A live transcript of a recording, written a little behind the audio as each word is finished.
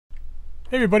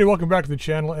Hey everybody, welcome back to the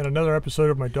channel and another episode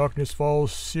of my Darkness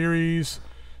Falls series.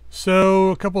 So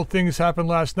a couple of things happened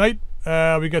last night.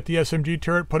 We got the SMG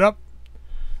turret put up.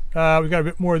 We got a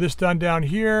bit more of this done down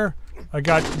here. I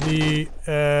got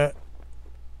the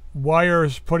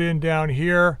wires put in down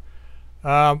here.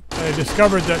 I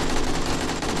discovered that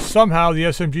somehow the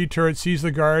SMG turret sees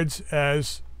the guards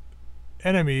as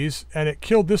enemies, and it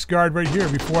killed this guard right here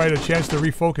before I had a chance to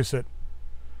refocus it.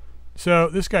 So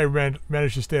this guy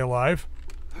managed to stay alive.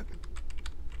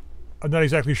 I'm not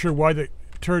exactly sure why the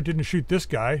turret didn't shoot this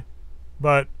guy,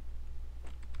 but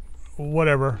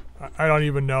whatever. I don't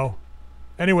even know.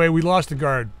 Anyway, we lost a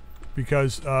guard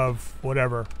because of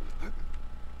whatever.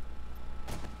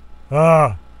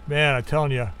 Ah, man, I'm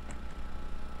telling you.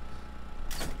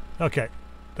 Okay,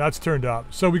 that's turned off.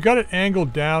 So we got it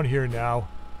angled down here now.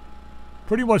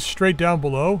 Pretty much straight down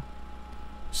below.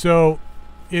 So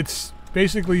it's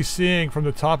basically seeing from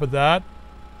the top of that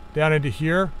down into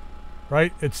here,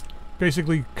 right? It's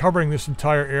basically covering this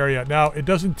entire area. Now, it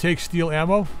doesn't take steel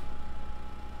ammo.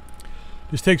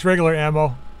 This takes regular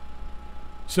ammo.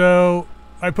 So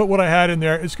I put what I had in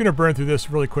there. It's going to burn through this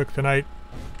really quick tonight.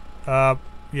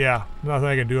 Yeah, nothing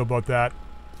I can do about that.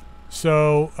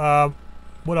 So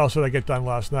what else did I get done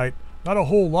last night? Not a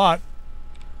whole lot.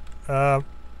 There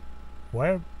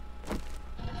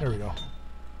we go.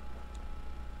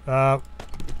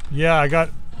 Yeah, I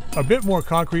got a bit more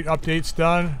concrete updates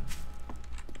done.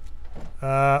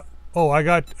 Oh, I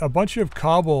got a bunch of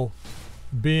cobble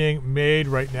being made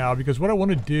right now because what I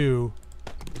want to do...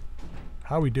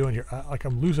 How are we doing here? Like,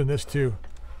 I'm losing this too.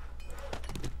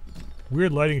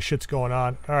 Weird lighting shit's going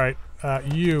on. Alright,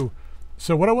 you.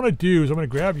 So what I want to do is I'm going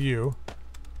to grab you.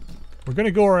 We're going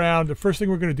to go around. The first thing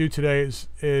we're going to do today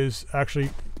is actually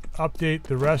update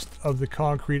the rest of the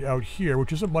concrete out here,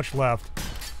 which isn't much left.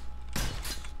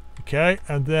 Okay,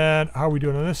 and then how are we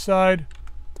doing on this side?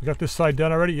 We got this side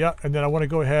done already, yeah, and then I want to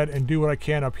go ahead and do what I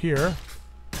can up here.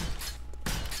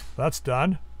 That's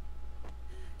done.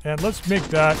 And let's make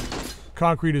that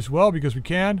concrete as well because we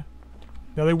can.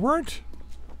 Now they weren't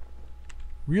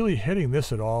really hitting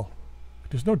this at all.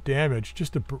 There's no damage,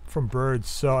 just from birds,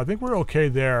 so I think we're okay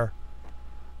there.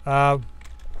 Alright,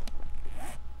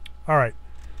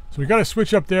 so we got a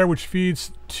switch up there which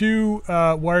feeds two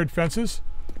wired fences.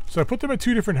 So I put them at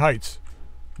two different heights.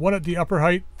 One at the upper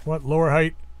height, one at lower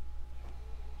height.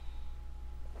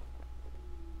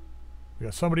 We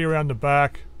got somebody around the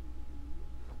back.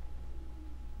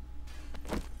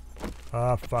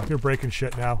 Ah, fuck, they're breaking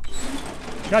shit now.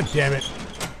 God damn it.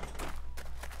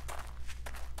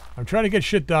 I'm trying to get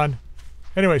shit done.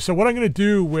 Anyway, so what I'm going to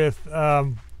do with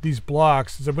these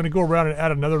blocks is I'm going to go around and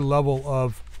add another level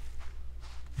of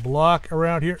block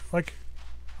around here. Like,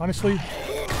 honestly,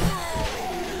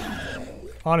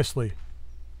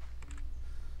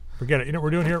 forget it. You know what we're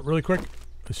doing here really quick?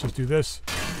 Let's just do this.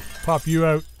 Pop you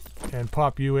out and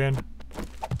pop you in.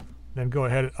 Then go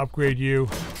ahead and upgrade you.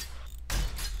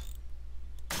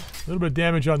 A little bit of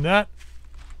damage on that.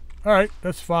 Alright,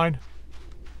 that's fine.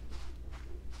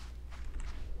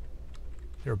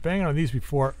 They were banging on these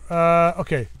before.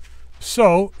 Okay.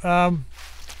 So,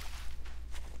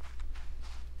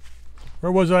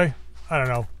 where was I? I don't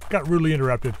know. Got rudely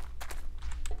interrupted.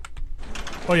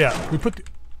 Oh yeah, we put the...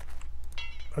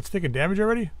 That's taking damage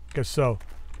already? Guess so.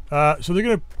 So they're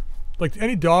gonna... Like,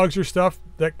 any dogs or stuff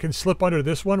that can slip under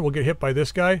this one will get hit by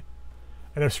this guy.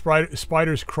 And if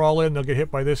spiders crawl in, they'll get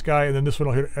hit by this guy, and then this one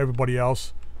will hit everybody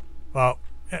else.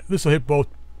 This will hit both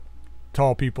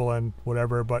tall people and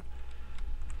whatever, but...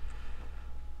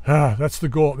 that's the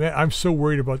goal. Man, I'm so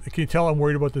worried about... Can you tell I'm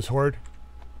worried about this horde?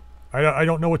 I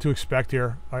don't know what to expect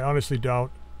here. I honestly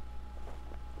don't.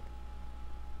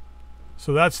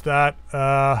 So that's that.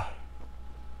 I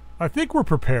think we're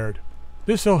prepared.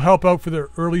 This will help out for the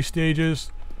early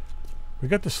stages. We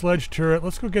got the sledge turret.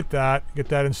 Let's go get that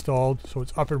installed so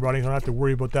it's up and running. I don't have to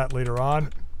worry about that later on.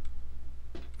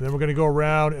 And then we're going to go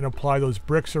around and apply those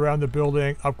bricks around the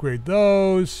building. Upgrade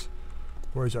those.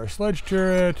 Where's our sledge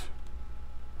turret?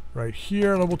 Right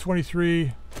here, level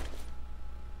 23.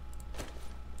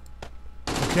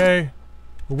 Okay.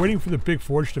 We're waiting for the big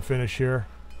forge to finish here.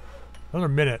 Another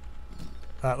minute.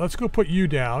 Let's go put you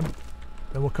down.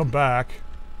 Then we'll come back.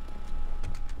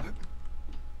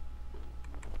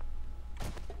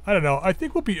 I don't know. I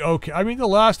think we'll be okay. I mean, the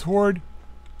last horde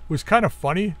was kind of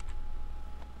funny.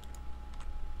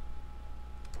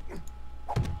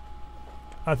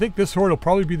 I think this horde will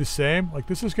probably be the same. Like,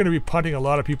 this is going to be punting a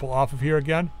lot of people off of here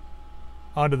again.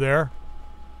 Onto there.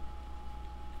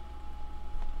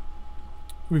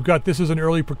 We've got this as an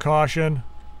early precaution.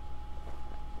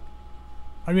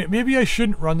 I mean, maybe I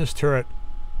shouldn't run this turret.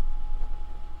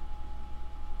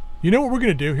 You know what we're going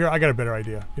to do? Here, I got a better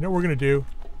idea. You know what we're going to do?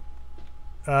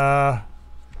 I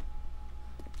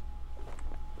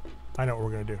know what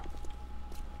we're going to do.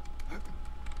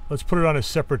 Let's put it on a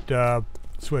separate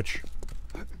switch.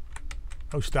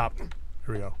 Oh, stop.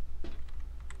 Here we go.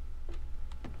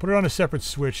 Put it on a separate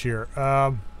switch here.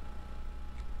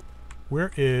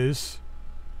 Where is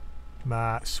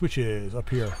my switches? Up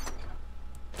here.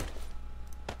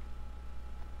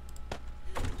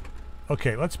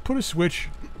 Okay, let's put a switch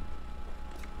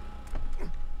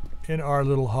in our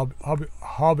little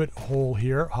hobbit hole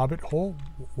here. Hobbit hole?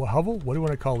 Hovel? What do you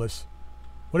want to call this?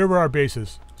 Whatever our base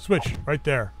is. Switch, right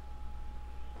there.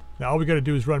 Now all we got to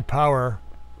do is run power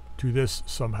to this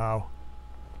somehow.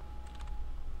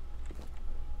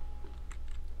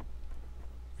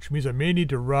 Which means I may need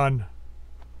to run...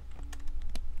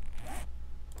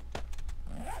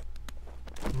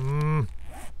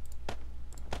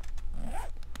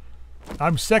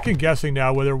 I'm second guessing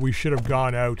now whether we should have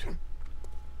gone out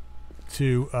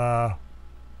to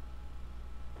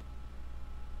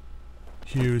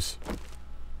Hughes.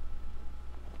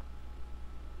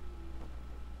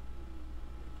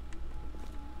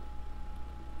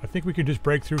 I think we can just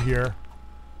break through here.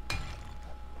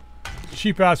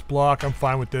 Cheap ass block, I'm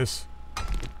fine with this.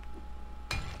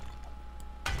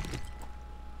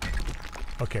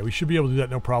 Okay, we should be able to do that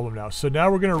no problem now. So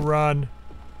now we're gonna run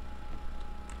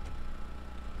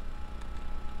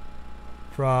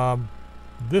from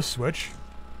this switch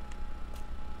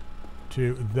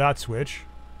to that switch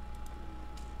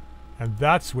and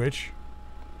that switch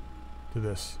to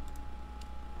this.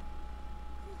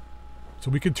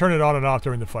 So we can turn it on and off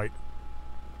during the fight.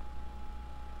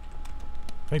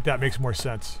 I think that makes more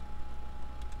sense.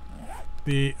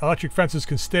 The electric fences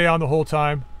can stay on the whole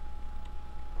time,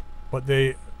 but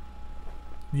they,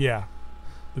 yeah,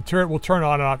 the turret will turn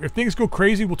on and off. If things go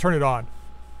crazy, we'll turn it on.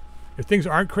 If things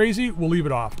aren't crazy, we'll leave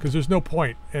it off because there's no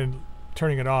point in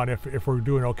turning it on if we're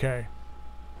doing okay.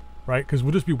 Right? Because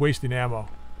we'll just be wasting ammo.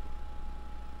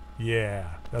 Yeah,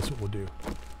 that's what we'll do.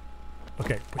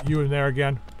 Okay, put you in there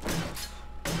again.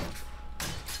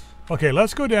 Okay,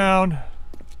 let's go down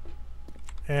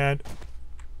and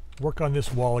work on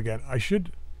this wall again. I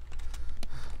should...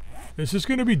 This is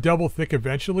going to be double thick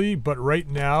eventually, but right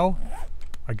now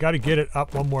I got to get it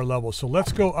up one more level. So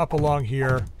let's go up along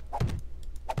here.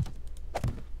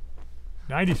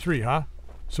 93, huh?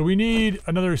 So we need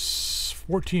another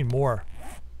 14 more.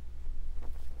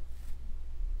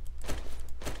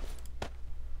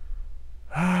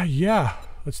 Yeah,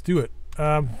 let's do it.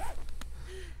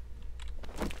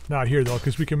 Not here though,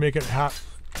 because we can make it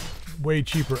way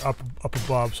cheaper up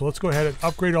above. So let's go ahead and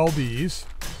upgrade all these.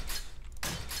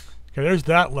 Okay, there's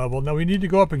that level. Now we need to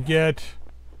go up and get...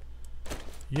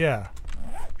 Yeah.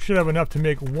 Should have enough to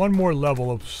make one more level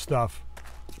of stuff.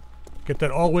 Get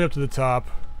that all the way up to the top.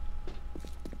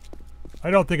 I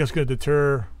don't think it's going to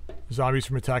deter zombies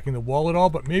from attacking the wall at all,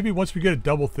 but maybe once we get it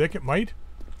double thick, it might.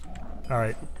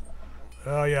 Alright.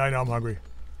 Oh, yeah, I know I'm hungry.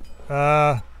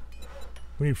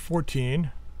 We need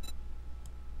 14.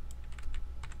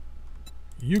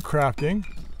 You crafting.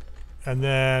 And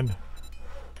then...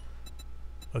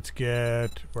 Let's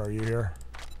get... Where are you here?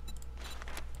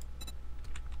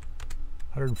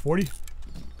 140.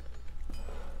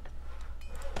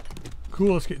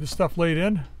 Cool, let's get this stuff laid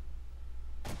in.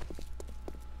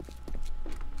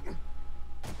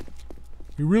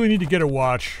 We really need to get a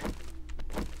watch.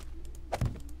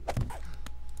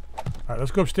 Alright,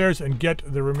 let's go upstairs and get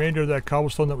the remainder of that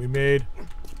cobblestone that we made.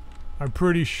 I'm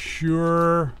pretty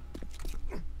sure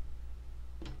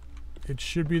it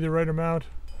should be the right amount.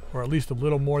 Or at least a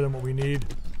little more than what we need.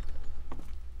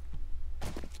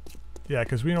 Yeah,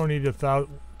 because we don't need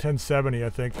 1070, I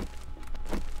think.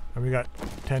 And we got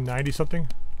 1090 something.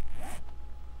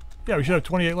 Yeah, we should have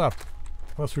 28 left.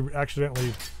 Unless we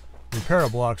accidentally repair a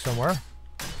block somewhere.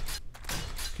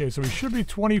 Okay, so we should be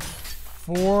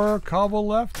 24 cobble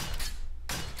left.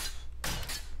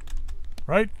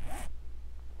 Right?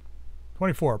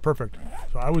 24, perfect.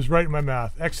 So I was right in my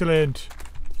math. Excellent.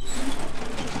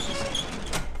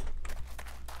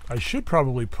 I should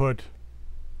probably put...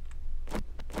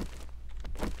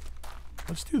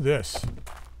 Let's do this.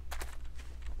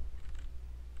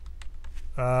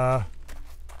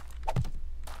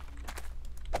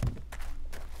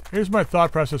 Here's my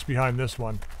thought process behind this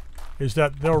one. Is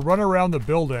that they'll run around the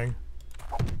building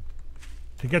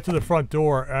to get to the front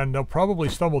door, and they'll probably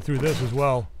stumble through this as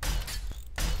well.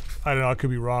 I don't know, I could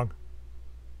be wrong.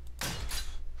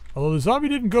 Although the zombie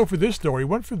didn't go for this door, he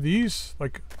went for these,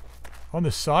 like, on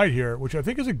the side here, which I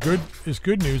think is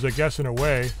good news, I guess, in a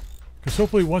way. Because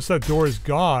hopefully once that door is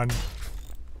gone,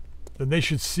 then they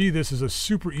should see this as a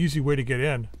super easy way to get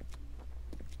in.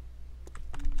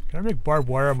 Can I make barbed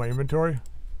wire on my inventory?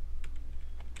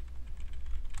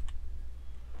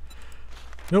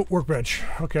 Nope, workbench.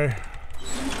 Okay.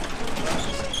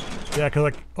 Yeah, cause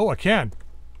like, oh, I can.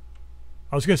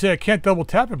 I was gonna say I can't double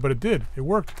tap it, but it did. It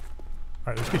worked.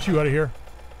 All right, let's get you out of here.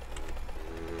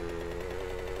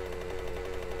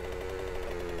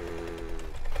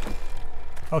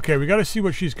 Okay, we got to see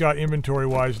what she's got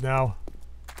inventory-wise now.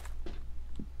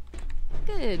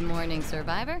 Good morning,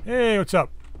 survivor. Hey, what's up?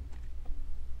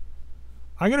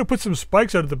 I'm gonna put some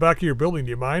spikes out at the back of your building.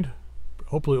 Do you mind?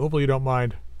 Hopefully you don't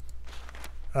mind.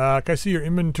 Can I see your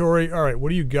inventory? All right, what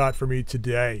do you got for me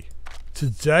today?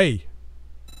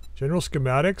 General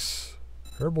schematics,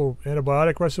 herbal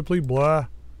antibiotic recipe, blah.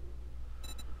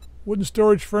 Wooden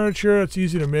storage furniture, that's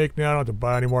easy to make now. I don't have to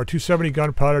buy anymore. 270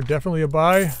 gunpowder, definitely a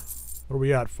buy. What are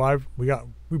we at? 5? We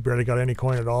barely got any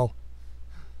coin at all.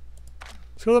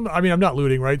 So I mean, I'm not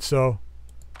looting, right? So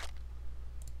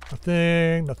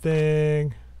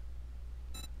nothing.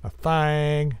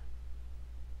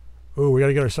 Oh, we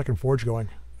gotta get our second forge going.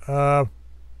 I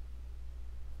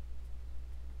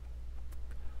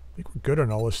think we're good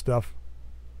on all this stuff.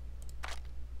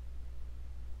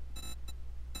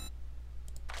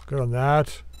 Good on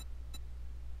that.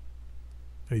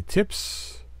 Any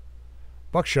tips?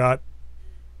 Buckshot.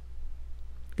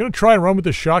 Gonna try and run with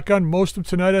the shotgun most of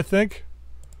tonight, I think.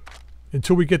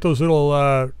 Until we get those little,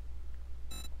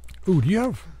 Ooh, do you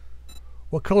have...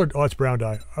 What color? Oh, it's brown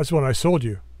dye. That's the one I sold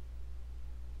you.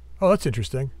 Oh, that's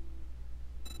interesting.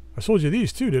 I sold you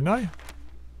these too, didn't I?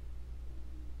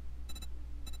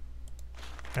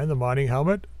 And the mining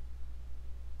helmet.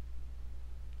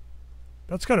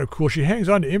 That's kind of cool. She hangs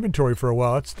on to inventory for a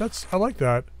while. I like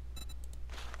that.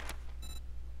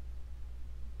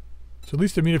 So at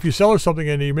least, I mean, if you sell her something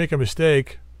and you make a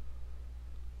mistake,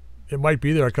 it might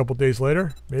be there a couple days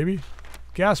later, maybe.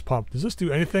 Gas pump. Does this do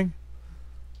anything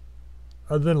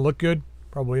other than look good?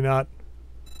 Probably not.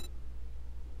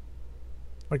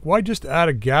 Like, why just add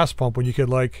a gas pump when you could,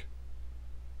 like...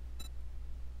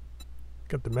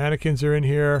 Got the mannequins are in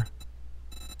here.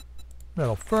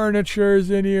 Metal furniture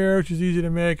is in here, which is easy to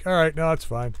make. All right, no, that's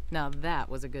fine. Now that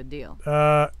was a good deal.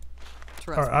 All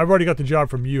right, I've already got the job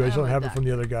from you. I just don't have it from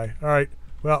the other guy. All right,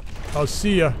 well, I'll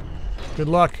see ya. Good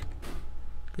luck.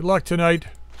 Good luck tonight.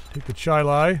 Take the chai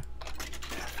lai.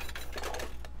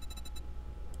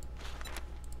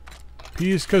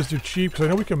 Peas because they're cheap. Because I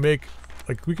know we can make,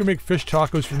 like, we can make fish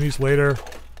tacos from these later.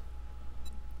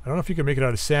 I don't know if you can make it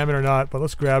out of salmon or not, but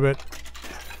let's grab it.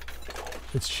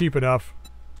 It's cheap enough.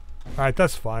 All right,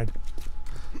 that's fine.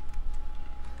 All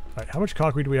right, how much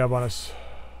concrete do we have on us?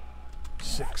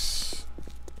 6.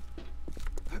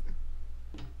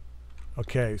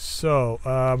 Okay, so,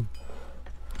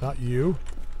 not you.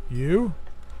 You.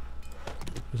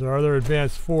 There's our other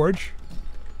advanced forge,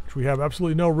 which we have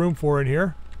absolutely no room for in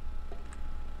here.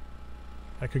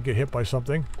 I could get hit by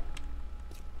something.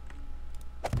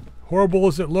 Horrible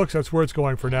as it looks, that's where it's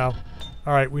going for now.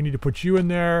 All right, we need to put you in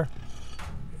there.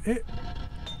 It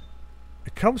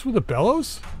comes with a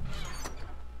bellows?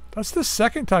 That's the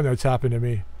second time that's happened to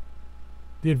me.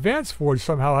 The advanced forge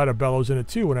somehow had a bellows in it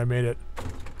too when I made it.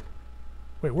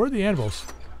 Wait, where are the anvils?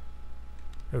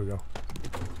 There we go.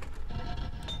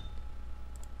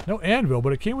 No anvil,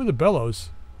 but it came with a bellows.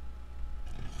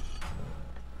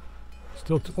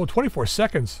 Still, oh, 24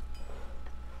 seconds.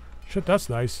 Shit, that's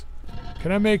nice.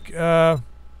 Can I make, Yep,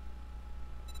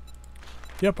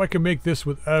 I can make this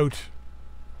without...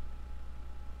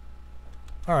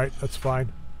 Alright, that's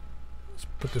fine. Let's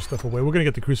put this stuff away. We're gonna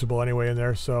get the crucible anyway in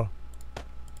there, so...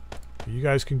 You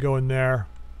guys can go in there.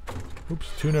 Oops,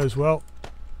 tuna as well.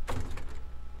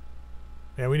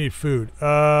 Yeah, we need food.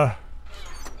 I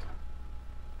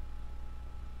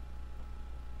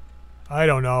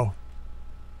don't know.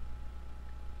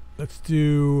 Let's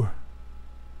do...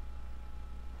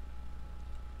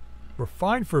 We're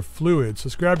fine for fluids.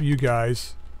 Let's grab you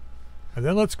guys. And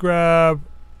then let's grab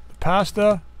the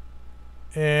pasta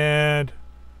and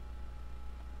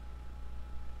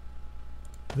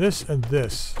this and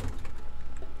this.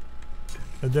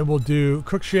 And then we'll do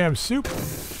cooked sham soup. I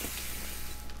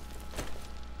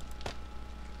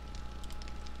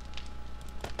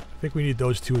think we need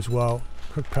those two as well.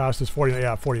 Cooked pasta's 49.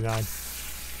 Yeah, 49. All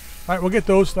right, we'll get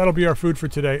those. That'll be our food for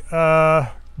today.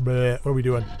 What are we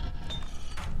doing?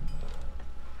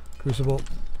 Crucible.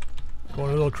 Going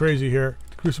a little crazy here.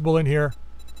 Crucible in here.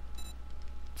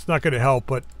 It's not going to help,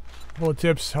 but bullet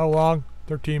tips. How long?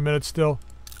 13 minutes still.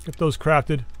 Get those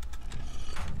crafted.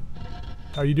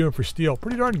 How are you doing for steel?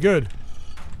 Pretty darn good.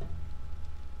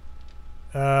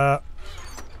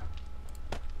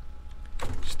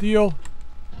 Steel.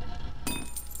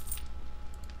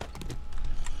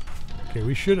 Okay,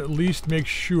 we should at least make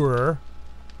sure.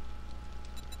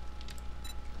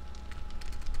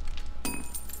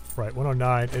 Right,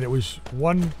 109, and it was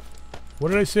one. What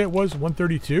did I say it was?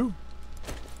 132?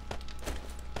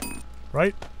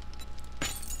 Right?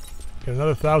 Got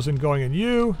another 1,000 going in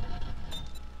you.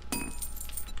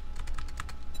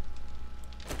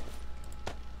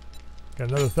 Got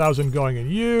another 1,000 going in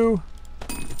you.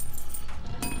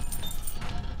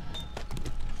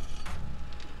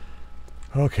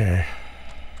 Okay.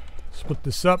 Split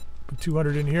this up. Put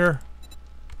 200 in here.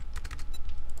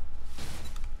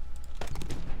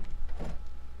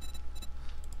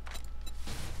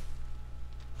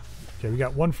 Okay, we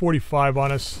got 145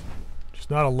 on us.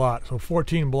 Just not a lot. So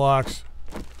 14 blocks.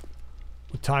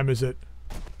 What time is it?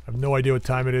 I have no idea what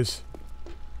time it is.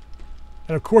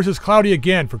 And of course it's cloudy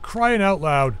again, for crying out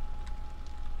loud.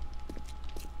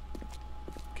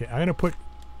 Okay, I'm going to put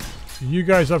you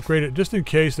guys upgraded just in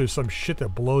case there's some shit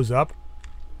that blows up.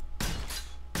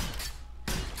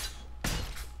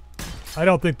 I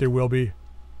don't think there will be.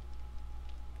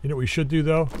 You know what we should do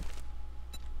though?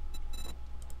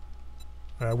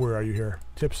 Where are you here?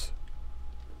 Tips.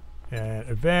 And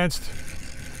advanced.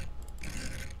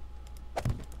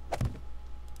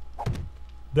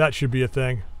 That should be a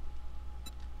thing.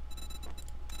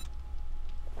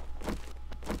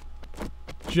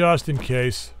 Just in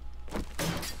case.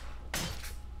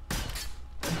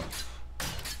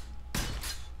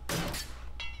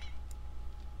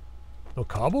 No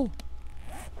cobble?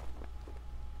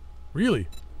 Really?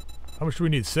 How much do we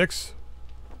need? 6?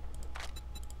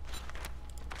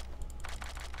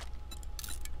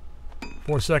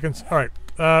 Four seconds. All right.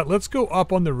 Let's go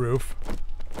up on the roof.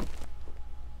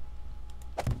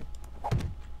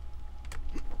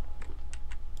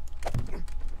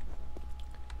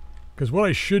 Because what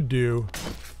I should do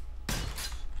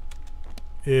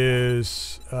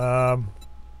is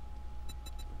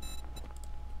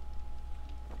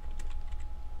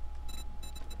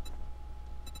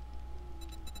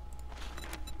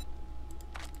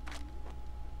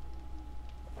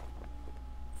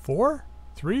four?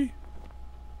 3?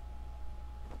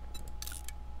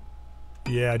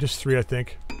 Yeah, just 3, I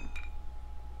think.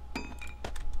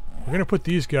 We're going to put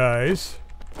these guys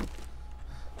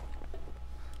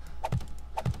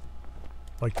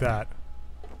like that.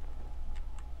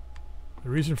 The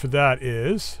reason for that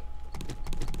is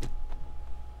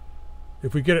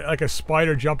if we get like a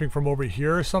spider jumping from over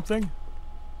here or something.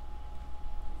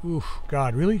 Oof,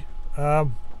 God, really?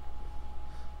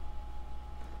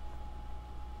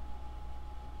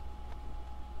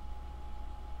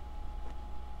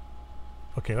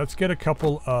 Okay, let's get a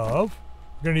couple of...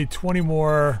 We're going to need 20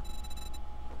 more.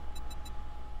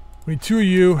 We need 2 of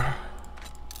you.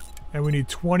 And we need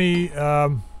 20...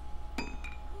 we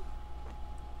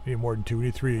need more than 2. We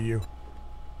need 3 of you.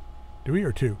 Do we?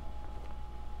 Or 2?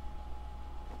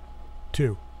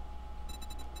 2.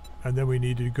 And then we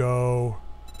need to go...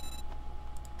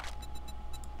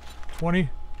 20.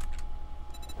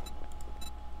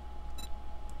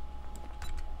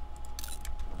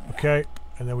 Okay.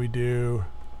 And then we do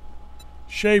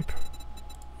shape,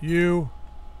 you,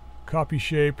 copy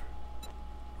shape,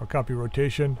 or copy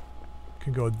rotation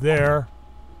can go there.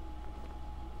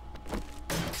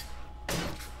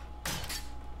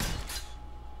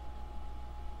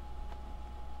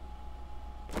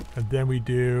 And then we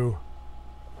do,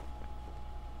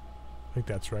 I think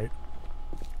that's right.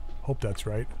 Hope that's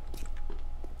right.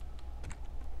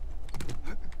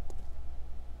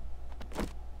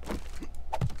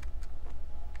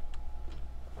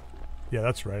 Yeah,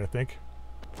 that's right, I think.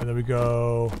 And then we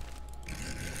go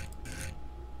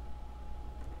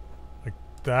like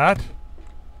that.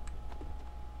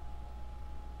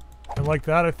 And like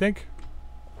that, I think.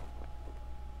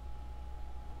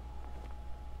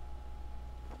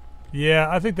 Yeah,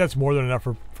 I think that's more than enough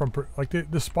from like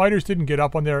the spiders didn't get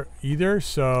up on there either,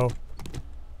 so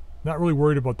not really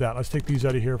worried about that. Let's take these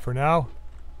out of here for now.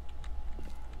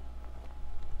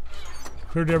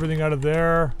 Cleared everything out of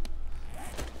there.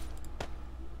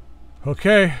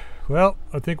 Okay, well,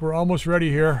 I think we're almost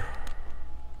ready here.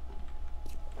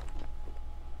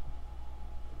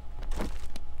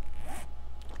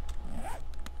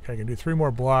 Okay, I can do 3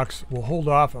 more blocks. We'll hold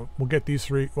off. We'll get these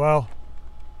 3. Well,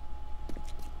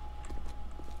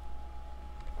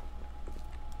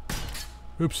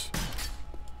 oops.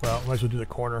 Well, might as well do the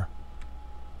corner.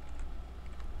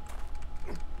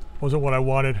 Wasn't what I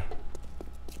wanted.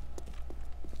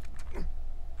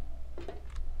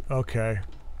 Okay.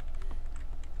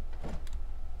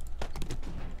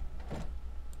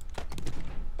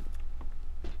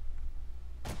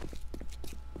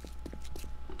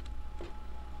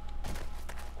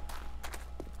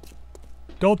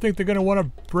 don't think they're going to want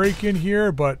to break in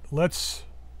here, but let's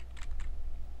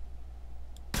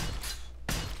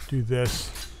do this.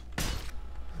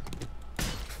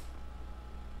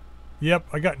 Yep,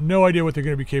 I got no idea what they're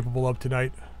going to be capable of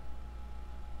tonight.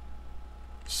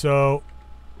 So,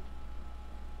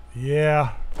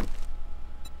 yeah.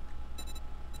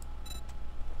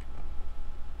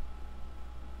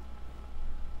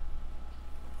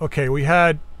 Okay, we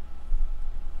had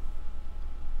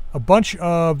a bunch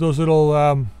of those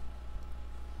little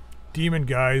demon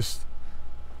guys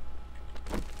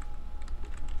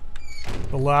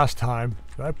the last time.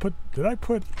 Did I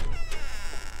put?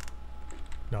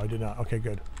 No, I did not. Okay,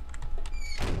 good.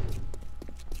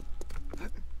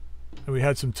 And we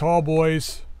had some tall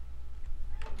boys.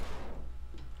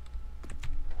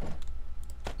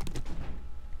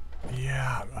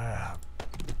 Yeah, I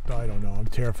don't know. I'm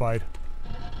terrified.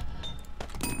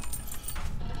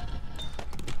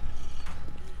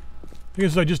 Thing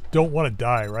is, I just don't want to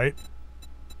die, right?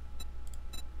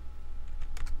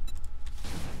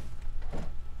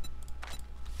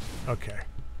 Okay.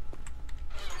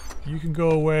 You can go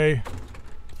away.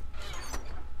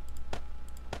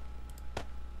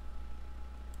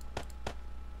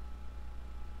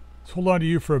 Let's hold on to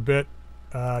you for a bit.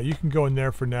 You can go in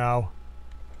there for now.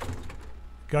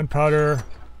 Gunpowder.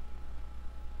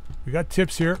 We got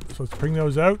tips here, so let's bring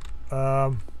those out.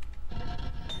 Some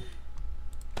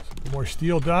more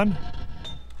steel done.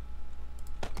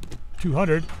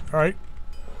 200. All right.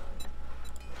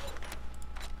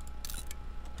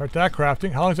 Start that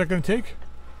crafting. How long is that going to take?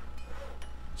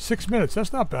 6 minutes.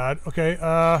 That's not bad. Okay.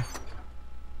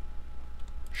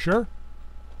 Sure.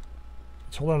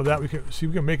 Let's hold on to that. We can see.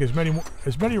 We can make as many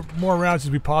more rounds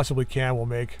as we possibly can. We'll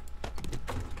make.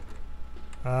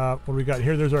 What do we got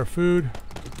here? There's our food.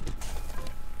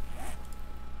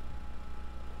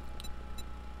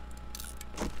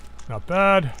 Not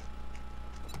bad.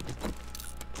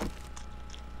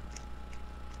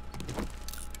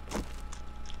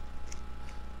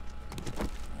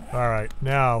 All right,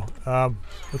 now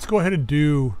let's go ahead and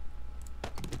do.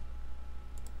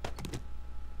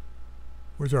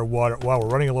 Where's our water? Wow, we're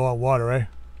running low on water, eh?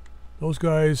 Those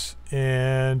guys,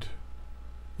 and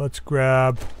let's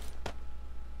grab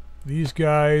these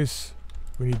guys.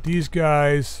 We need these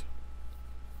guys.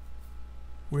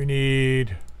 We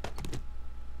need.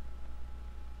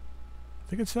 I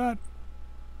think it's that.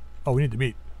 Oh, we need the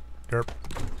meat. Derp.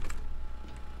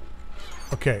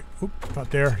 Okay. Oop,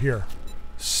 not there. Here.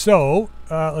 So,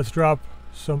 let's drop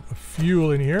some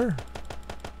fuel in here.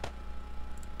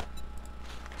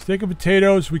 Steak and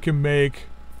potatoes, we can make...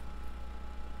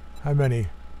 How many?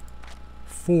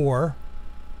 4.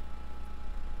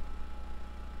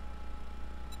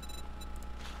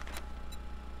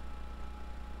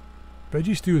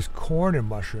 Veggie stew is corn and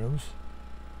mushrooms.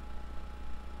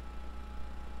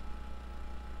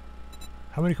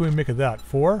 How many can we make of that?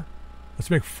 4? Let's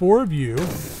make 4 of you.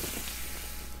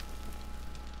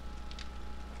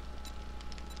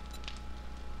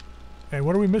 And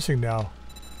what are we missing now?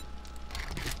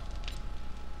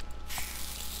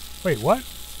 Wait, what?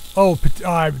 Oh,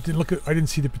 I didn't look at. I didn't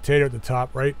see the potato at the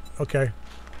top, right? Okay.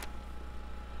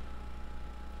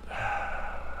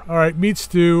 All right, meat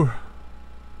stew.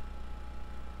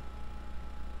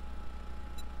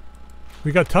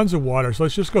 We got tons of water, so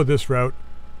let's just go this route.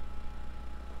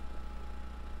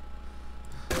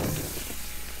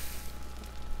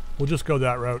 We'll just go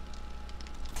that route.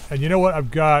 And you know what? I've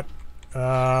got.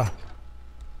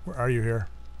 Where are you here?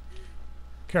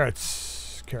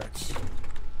 Carrots. Carrots.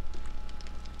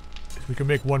 We can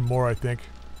make one more, I think.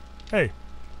 Hey.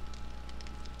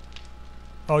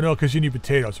 Oh, no, because you need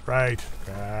potatoes. Right.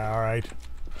 All right.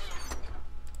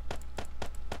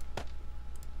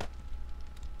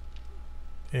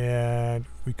 And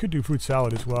we could do fruit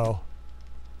salad as well.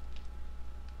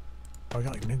 Oh, I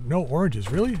got like no oranges.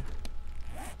 Really?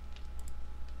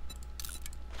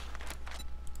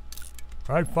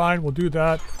 All right, fine. We'll do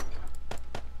that.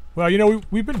 Well, you know,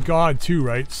 we've been gone too,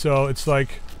 right? So it's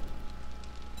like...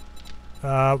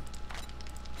 okay,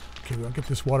 we'll get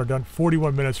this water done.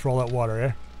 41 minutes for all that water,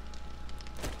 eh?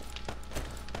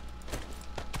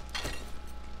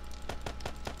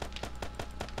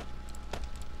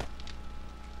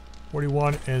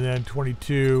 $41 and then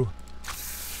 22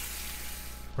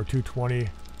 or 220.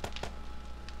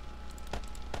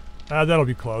 That'll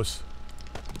be close.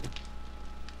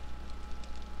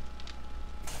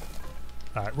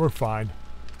 Alright, we're fine.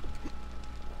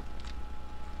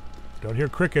 Don't hear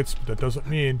crickets, but that doesn't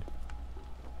mean...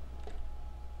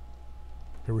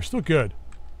 Okay, we're still good.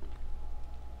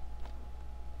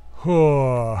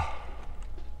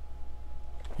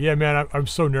 Yeah, man, I'm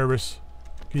so nervous.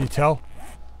 Can you tell?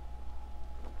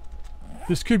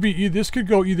 This could be this could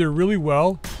go either really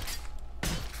well,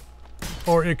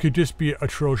 or it could just be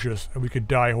atrocious and we could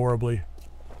die horribly.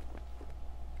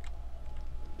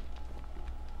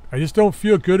 I just don't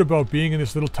feel good about being in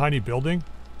this little tiny building.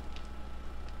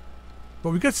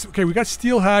 But we got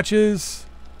steel hatches.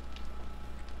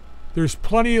 There's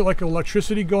plenty like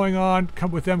electricity going on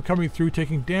with them coming through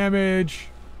taking damage.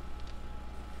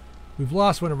 We've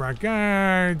lost one of our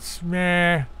guards.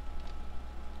 Meh.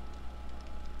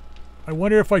 I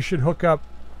wonder if I should hook up.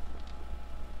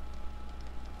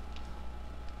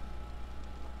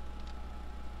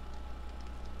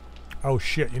 Oh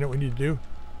shit, you know what we need to do?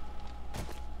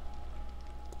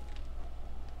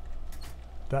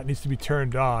 That needs to be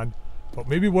turned on. But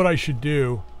maybe what I should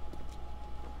do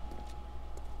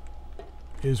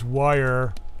is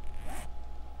wire.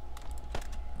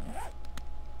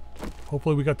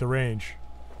 Hopefully we got the range.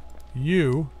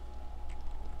 You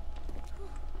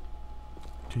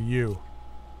to you.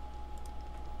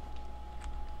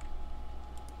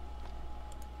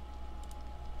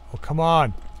 Oh, come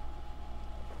on.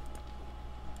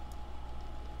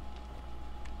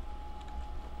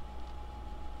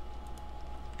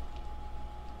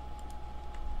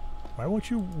 Why won't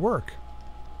you work?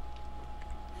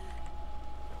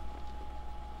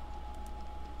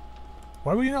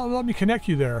 Why will you not let me connect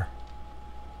you there?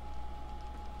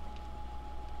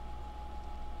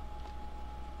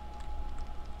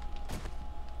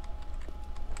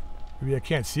 Maybe I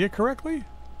can't see it correctly?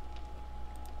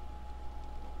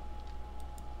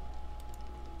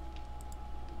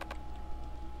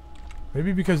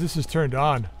 Maybe because this is turned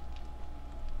on.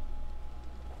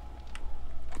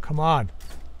 Come on.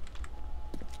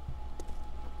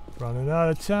 Running out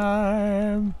of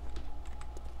time.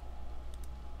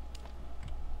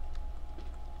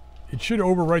 It should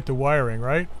overwrite the wiring,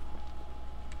 right?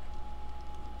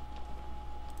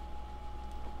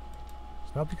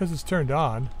 It's not because it's turned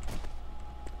on.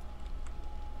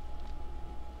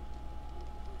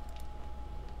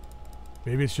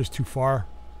 Maybe it's just too far.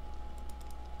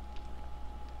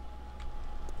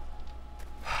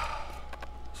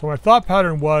 So my thought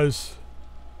pattern was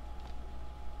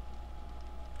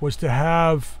to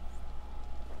have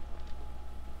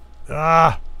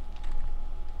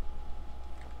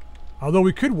although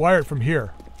we could wire it from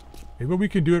here. Maybe we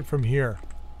can do it from here.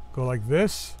 Go like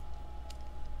this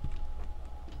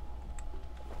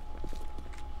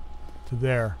to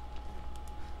there.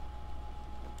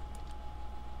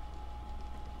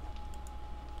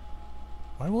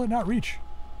 Why will it not reach?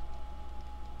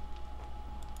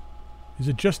 Is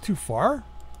it just too far?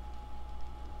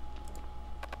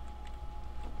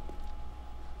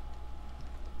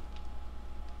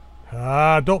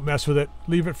 Don't mess with it.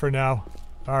 Leave it for now.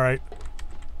 Alright.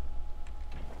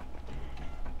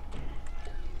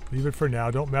 Leave it for now.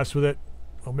 Don't mess with it.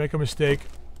 Don't make a mistake.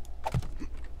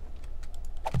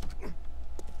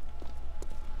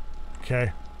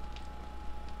 Okay.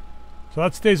 So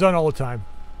that stays on all the time.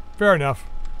 Fair enough.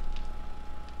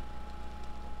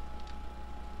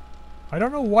 I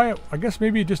don't know why. I guess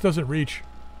maybe it just doesn't reach.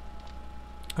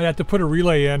 I have to put a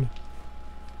relay in.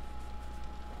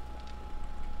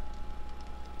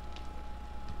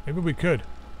 Maybe we could.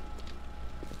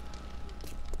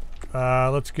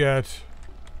 Let's get...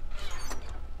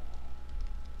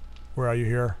 Where are you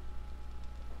here?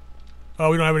 Oh,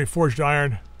 we don't have any forged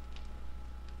iron.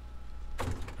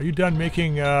 Are you done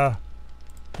making... You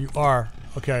are.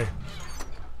 Okay.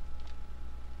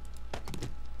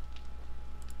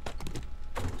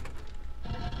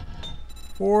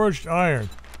 Forged iron.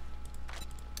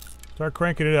 Start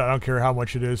cranking it out. I don't care how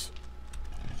much it is.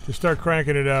 Just start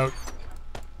cranking it out.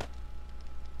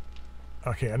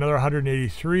 Okay, another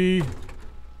 183.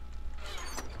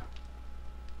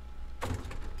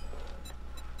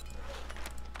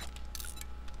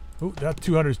 Oh, that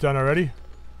 200 is done already.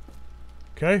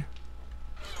 Okay.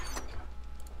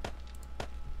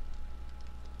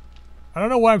 I don't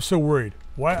know why I'm so worried.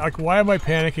 Why am I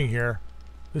panicking here?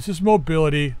 This is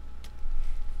mobility.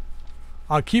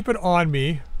 I'll keep it on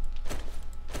me.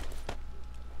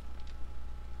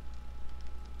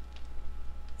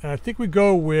 And I think we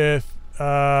go with,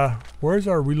 where's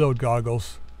our reload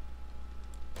goggles?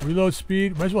 Reload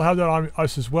speed. Might as well have that on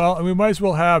us as well. And we might as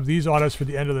well have these on us for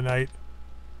the end of the night.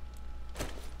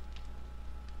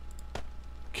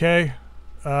 Okay.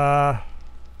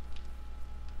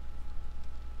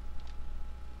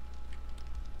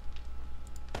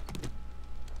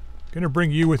 Gonna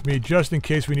bring you with me just in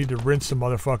case we need to rinse some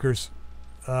motherfuckers.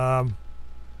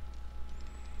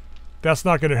 That's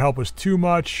not gonna help us too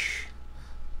much.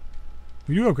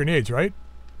 We do have grenades, right?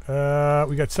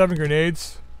 We got 7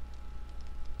 grenades.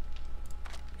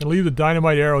 Gonna leave the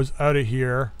dynamite arrows out of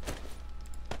here.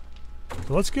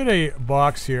 So let's get a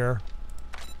box here.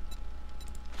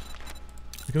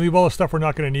 We can leave all the stuff we're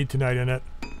not going to need tonight in it.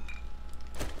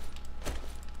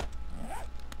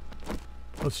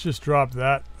 Let's just drop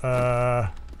that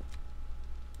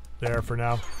there for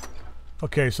now.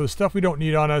 Okay, so the stuff we don't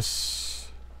need on us.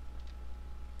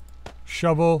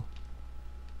 Shovel.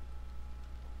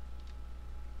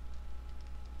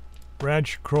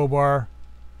 Wrench, crowbar.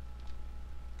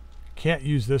 Can't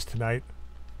use this tonight.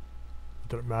 Not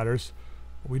that it matters.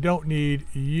 We don't need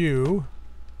you.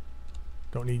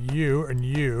 Don't need you and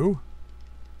you.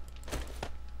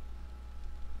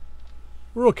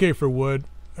 We're okay for wood.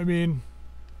 I mean,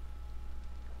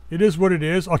 it is what it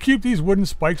is. I'll keep these wooden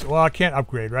spikes. Well, I can't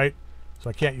upgrade, right? So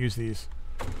I can't use these.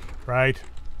 Right?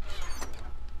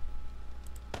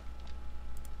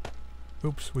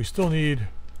 Oops, we still need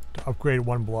to upgrade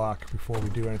one block before we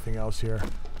do anything else here.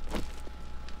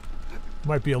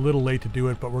 Might be a little late to do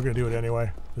it, but we're going to do it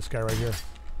anyway. This guy right here.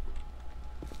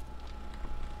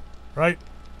 Right?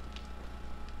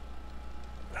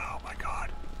 Oh my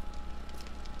god.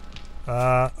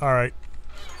 Alright.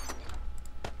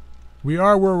 We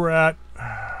are where we're at.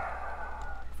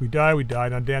 If we die, we die.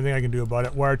 Not a damn thing I can do about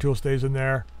it. Wire tool stays in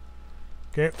there.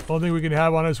 Okay, only thing we can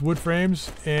have on us wood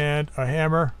frames and a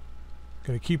hammer.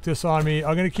 Gonna keep this on me.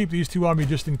 I'm gonna keep these two on me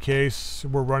just in case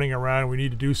we're running around and we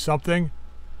need to do something.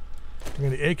 I'm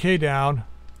gonna AK down.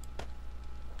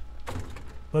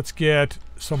 Let's get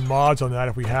some mods on that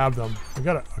if we have them. We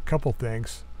got a couple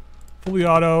things. Fully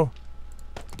auto.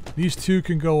 These two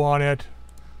can go on it.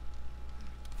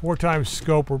 4 times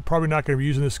scope. We're probably not going to be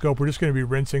using the scope. We're just going to be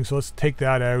rinsing, so let's take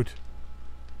that out.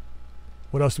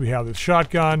 What else do we have? The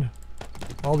shotgun.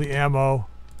 All the ammo.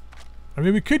 I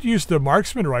mean, we could use the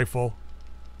marksman rifle.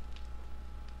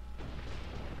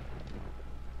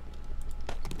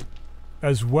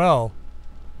 As well.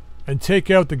 And take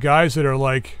out the guys that are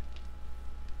like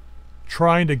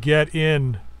trying to get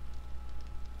in.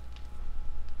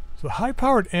 So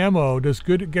high-powered ammo does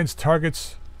good against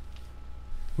targets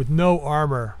with no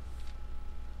armor.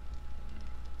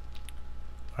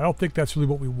 I don't think that's really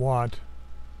what we want.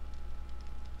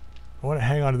 I want to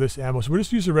hang on to this ammo. So we'll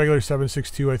just use the regular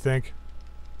 7.62, I think.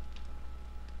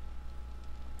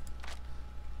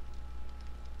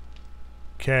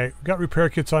 Okay, we've got repair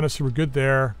kits on us, so we're good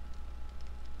there.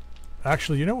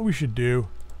 Actually, you know what we should do?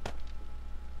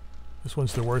 This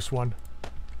one's the worst one.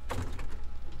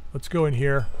 Let's go in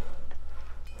here.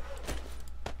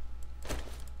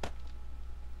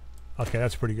 Okay,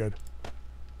 that's pretty good.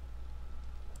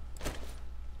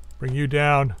 Bring you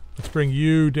down. Let's bring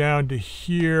you down to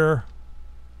here.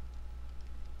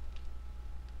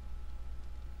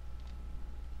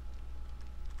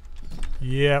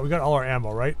 Yeah, we got all our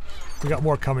ammo, right? We got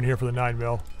more coming here for the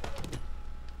 9mm.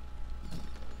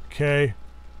 Okay.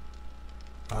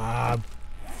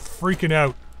 Freaking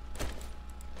out.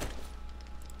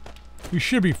 We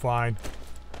should be fine.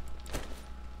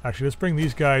 Actually, let's bring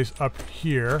these guys up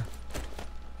here.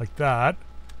 Like that.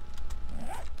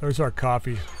 There's our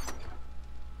coffee.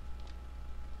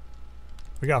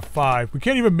 We got 5. We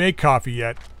can't even make coffee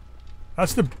yet.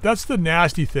 That's the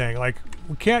nasty thing. Like,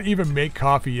 we can't even make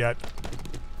coffee yet.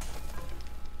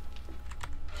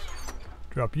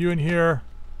 Drop you in here.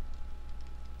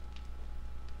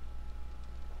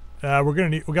 We're gonna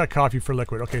need. We got coffee for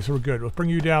liquid. Okay, so we're good. Let's bring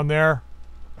you down there.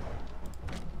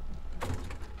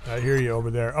 I hear you over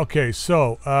there. Okay,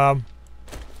 so how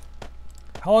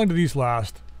long do these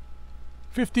last?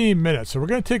 15 minutes. So we're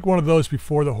gonna take one of those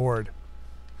before the horde.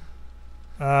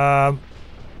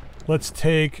 Let's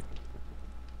take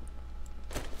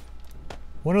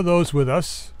one of those with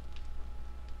us.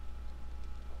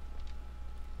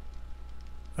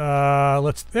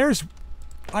 There's,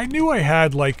 I knew I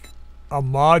had like a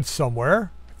mod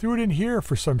somewhere. I threw it in here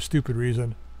for some stupid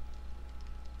reason.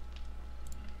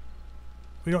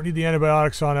 We don't need the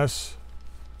antibiotics on us.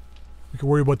 We can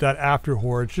worry about that after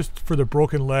horde. Just for the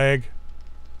broken leg.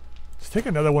 Let's take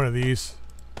another one of these.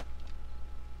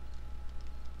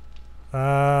 Do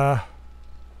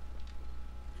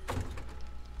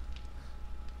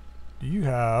you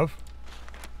have?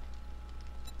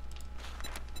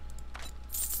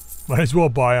 Might as well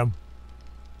buy them.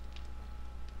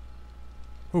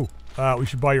 Ooh, we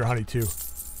should buy your honey too.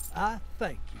 I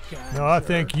thank you, kind No, I sir.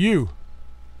 thank you.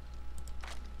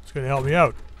 It's gonna help me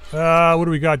out. What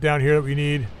do we got down here that we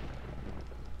need?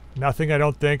 Nothing, I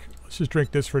don't think. Let's just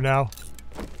drink this for now.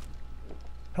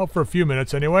 Help for a few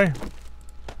minutes anyway.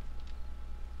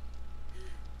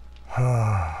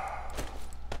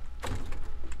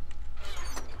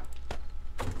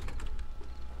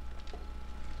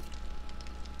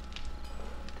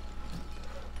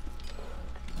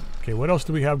 Okay, what else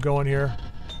do we have going here?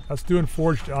 That's doing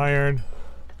forged iron.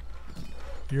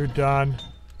 You're done.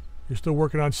 You're still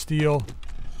working on steel.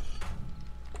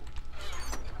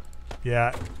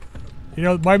 Yeah. You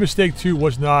know, my mistake too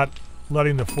was not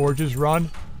letting the forges run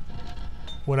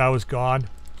when I was gone.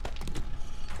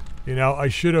 You know, I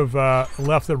should have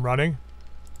left them running.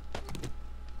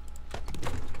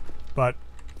 But,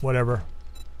 whatever.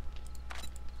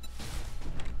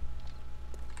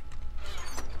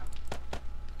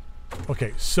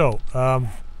 Okay, so,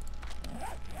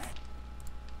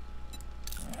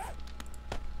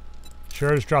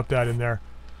 sure, just drop that in there.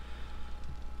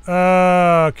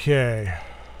 Okay.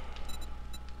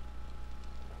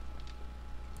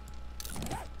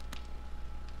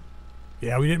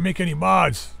 Yeah, we didn't make any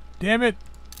mods. Damn it.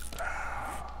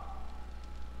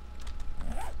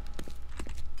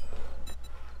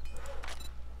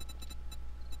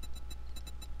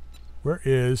 Where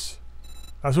is...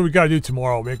 That's what we gotta do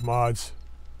tomorrow, make mods.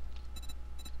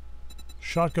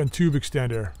 Shotgun tube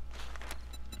extender.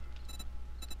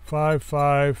 5,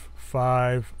 5,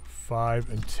 5, 5,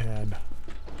 and 10.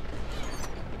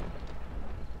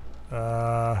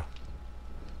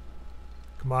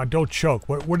 Come on, don't choke.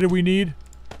 What did we need?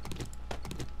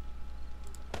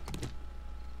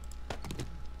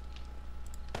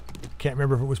 Can't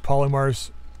remember if it was polymers.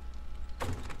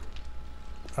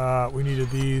 We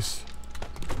needed these.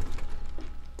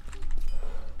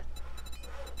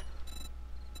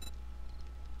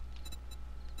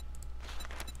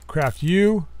 Craft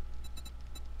you.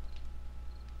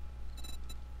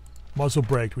 Muzzle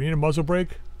brake. Do we need a muzzle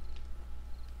brake?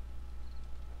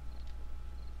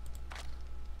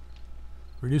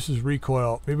 Reduces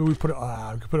recoil. Maybe we put it.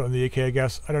 We could put it on the AK, I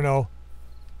guess. I don't know.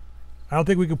 I don't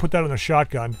think we can put that on a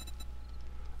shotgun.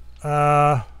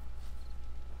 I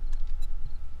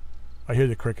hear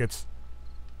the crickets.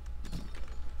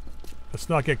 Let's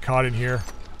not get caught in here.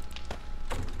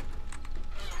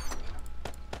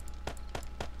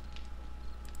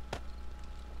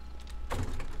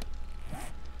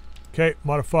 Okay,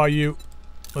 modify you.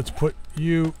 Let's put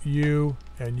you,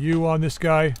 and you on this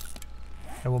guy.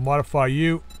 And we'll modify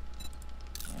you.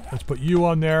 Let's put you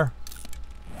on there.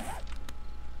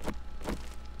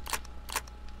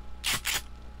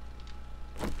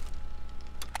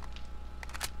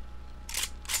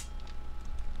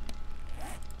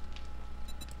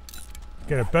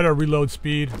 Get a better reload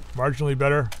speed, marginally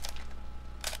better.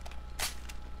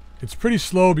 It's pretty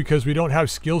slow because we don't have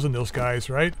skills in those guys,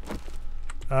 right?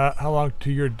 How long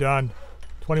till you're done?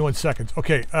 21 seconds.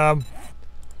 Okay,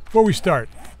 before we start,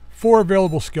 4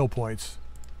 available skill points.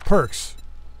 Perks.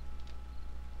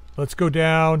 Let's go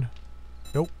down.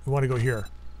 Nope, we want to go here.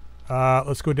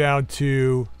 Let's go down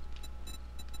to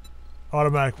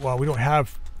automatic. Well, we don't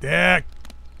have...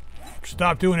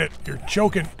 Stop doing it. You're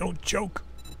choking. Don't choke.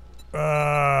 We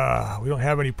don't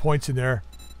have any points in there.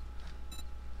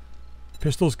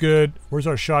 Pistol's good. Where's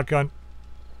our shotgun?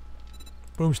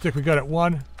 Boomstick we got at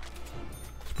 1.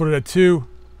 Let's put it at 2.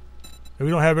 And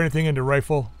we don't have anything into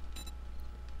rifle.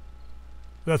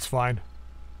 That's fine.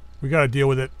 We gotta deal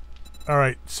with it.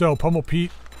 Alright, so Pummel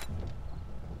Pete.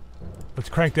 Let's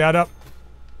crank that up.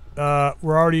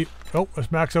 We're already... Oh,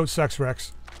 let's max out Sex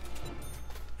Rex.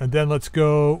 And then let's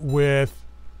go with...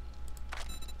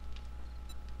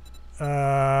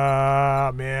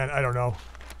 man, I don't know.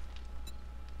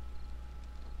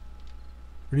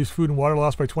 Reduce food and water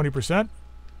loss by 20%.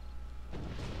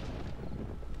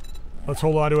 Let's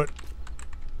hold on to it.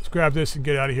 Let's grab this and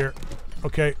get out of here.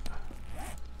 Okay.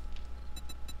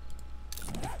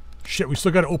 Shit, we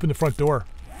still got to open the front door.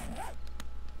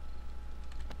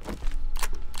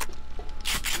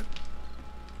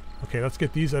 Okay, let's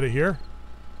get these out of here.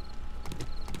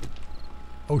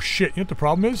 Oh shit, you know what the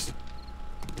problem is?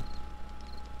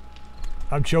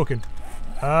 I'm choking.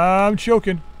 I'm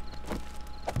choking.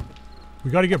 We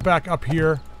got to get back up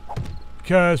here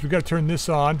because we got to turn this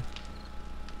on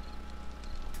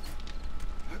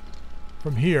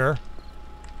from here.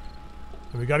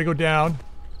 And we got to go down.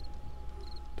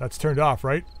 That's turned off,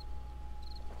 right?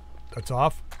 That's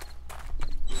off.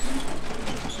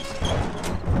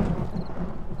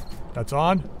 That's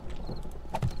on.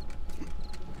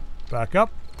 Back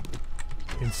up.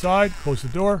 Inside. Close the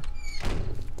door.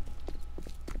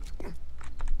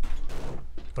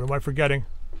 What am I forgetting?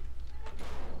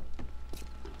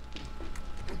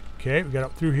 Okay, we got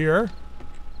up through here.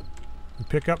 We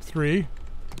pick up 3.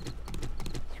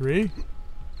 3.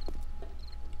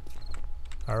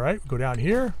 Alright, go down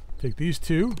here. Take these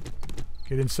 2.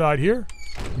 Get inside here.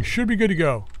 We should be good to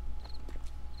go.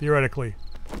 Theoretically.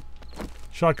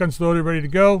 Shotgun's loaded, ready to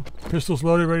go. Pistol's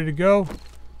loaded, ready to go.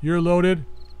 You're loaded.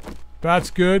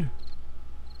 Bat's good.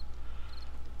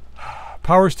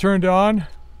 Power's turned on.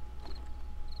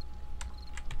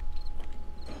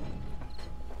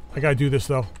 I gotta do this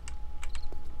though.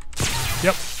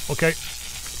 Yep, okay.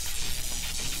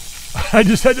 I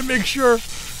just had to make sure.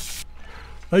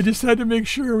 I just had to make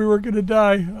sure we weren't gonna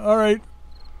die. Alright.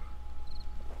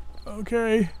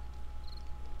 Okay.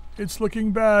 It's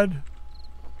looking bad.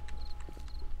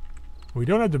 We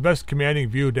don't have the best commanding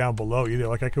view down below either.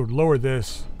 Like I could lower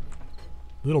this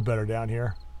a little better down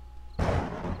here.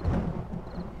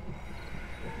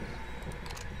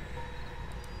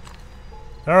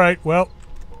 Alright, well.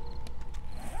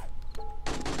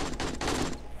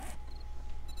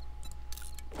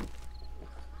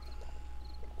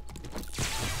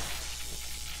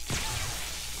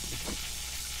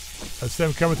 That's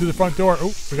them coming through the front door.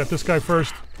 Oh, we got this guy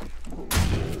first.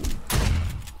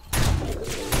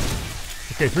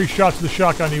 Okay, 3 shots with the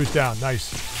shotgun. He was down.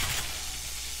 Nice.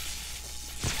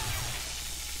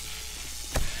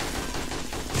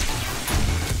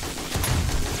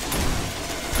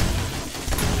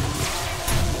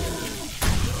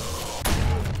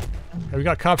 Okay, we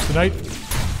got cops tonight.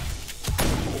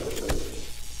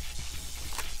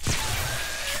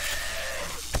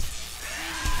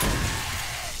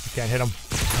 Can't hit him.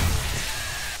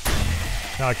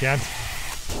 Now I can.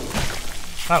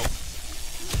 Oh.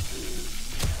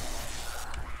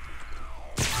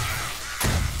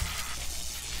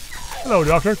 Hello,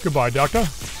 Doctor. Goodbye, Doctor.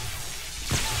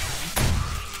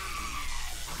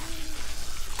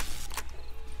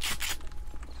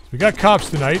 We got cops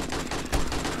tonight.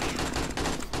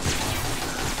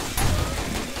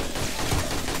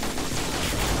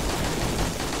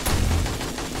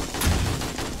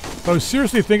 I was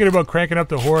seriously thinking about cranking up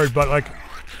the Horde, but like,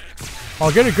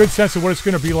 I'll get a good sense of what it's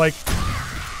going to be like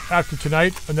after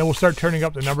tonight, and then we'll start turning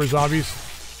up the number of zombies.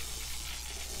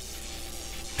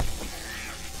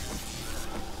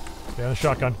 Stay on the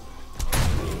shotgun.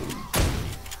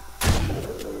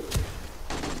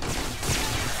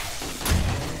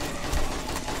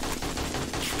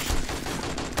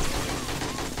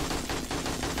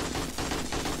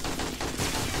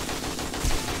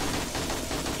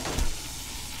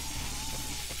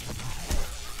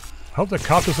 I hope the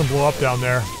cop doesn't blow up down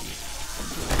there.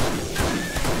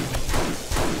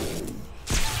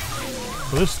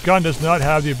 So this gun does not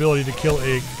have the ability to kill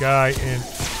a guy in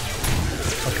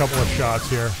a couple of shots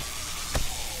here.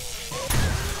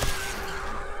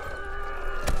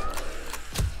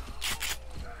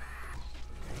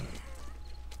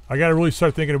 I gotta really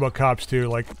start thinking about cops too,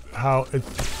 like how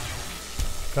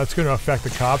that's gonna affect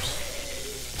the cops.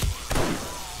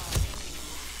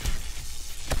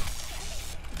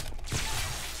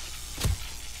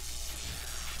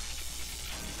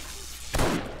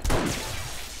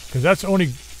 Because that's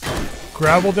only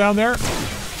gravel down there.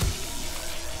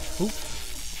 Ooh.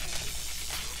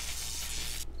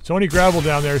 It's only gravel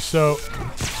down there, so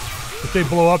if they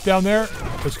blow up down there,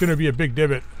 it's going to be a big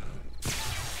divot.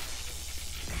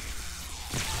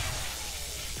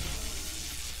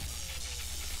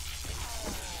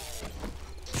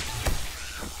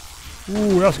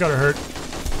 Ooh, that's gotta hurt.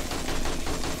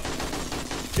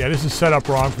 Yeah, this is set up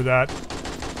wrong for that.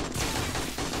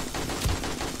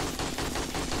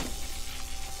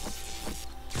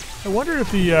 I wonder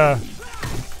if the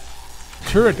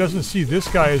turret doesn't see this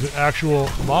guy as an actual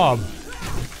mob.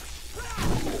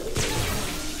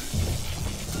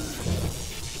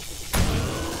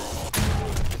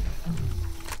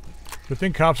 I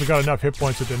think cops have got enough hit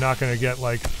points that they're not going to get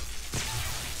like...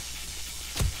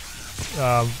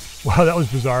 wow, that was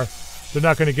bizarre. They're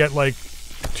not going to get like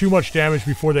too much damage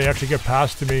before they actually get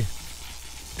past to me.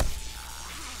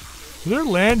 So they're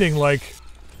landing like...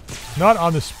 not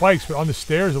on the spikes, but on the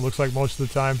stairs it looks like most of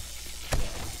the time.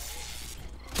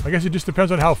 I guess it just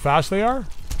depends on how fast they are.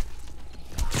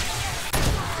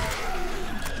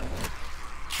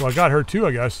 Well, I got her too,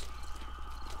 I guess.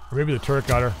 Or maybe the turret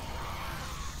got her.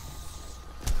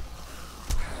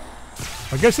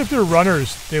 I guess if they're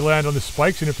runners, they land on the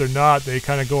spikes, and if they're not, they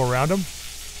kind of go around them.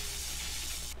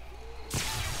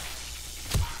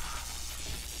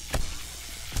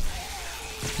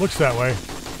 Looks that way.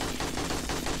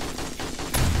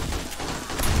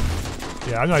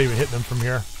 Yeah, I'm not even hitting them from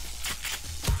here.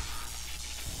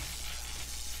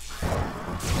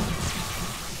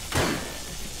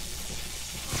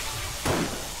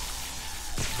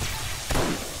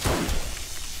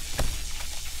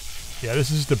 Yeah,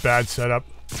 this is just a bad setup.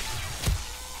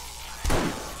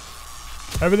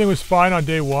 Everything was fine on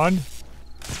day 1.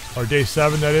 Or day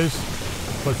 7, that is.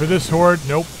 But for this Horde,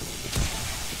 nope.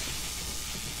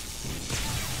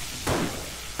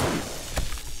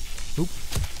 Oop.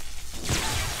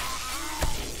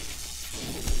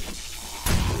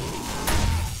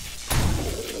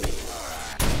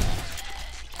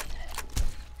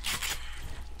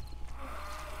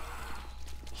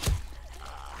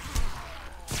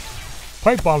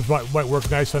 pipe bombs might work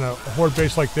nice on a horde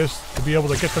base like this to be able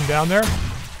to get them down there.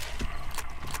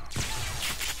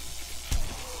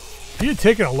 He had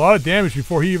taken a lot of damage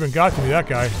before he even got to me, that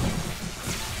guy.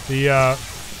 The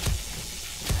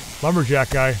lumberjack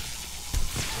guy.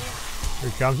 Here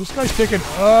he comes. This guy's taking,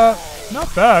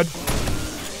 not bad.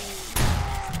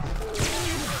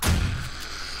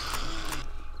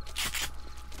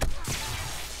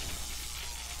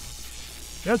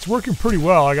 Yeah, it's working pretty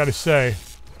well, I gotta say.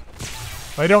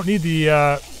 I don't need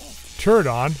the turret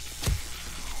on.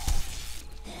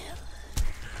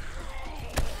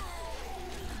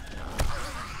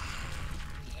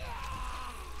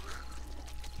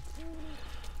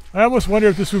 I almost wonder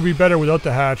if this would be better without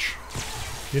the hatch.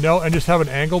 You know, and just have an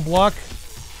angle block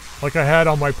like I had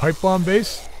on my pipe bomb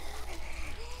base.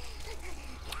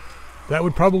 That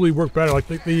would probably work better. Like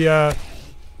the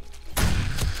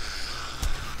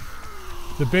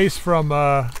base from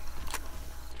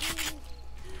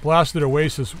Blasted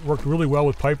Oasis worked really well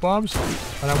with pipe bombs,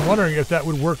 and I'm wondering if that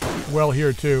would work well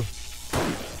here too.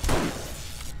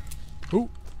 Ooh,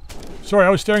 sorry, I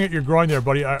was staring at your groin there,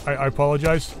 buddy. I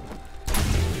apologize.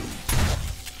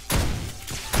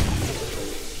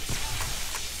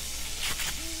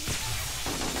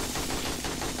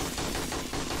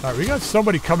 Alright, we got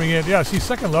somebody coming in. Yeah, see,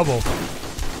 second level.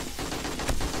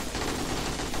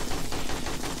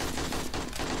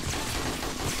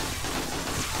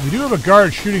 We do have a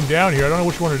guard shooting down here. I don't know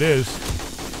which one it is.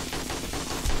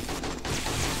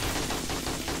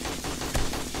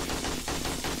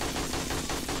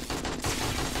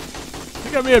 I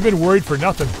think I may have been worried for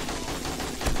nothing.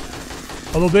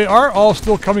 Although they are all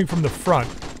still coming from the front.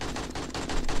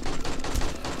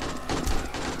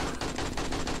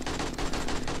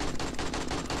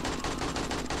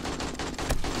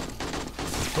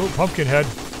 Oh, Pumpkinhead.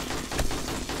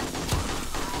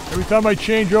 Every time I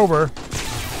change over,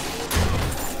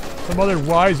 some other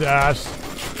wise ass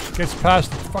gets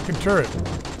past the fucking turret.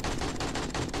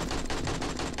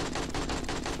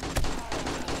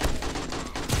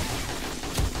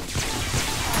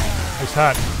 Nice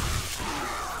hat.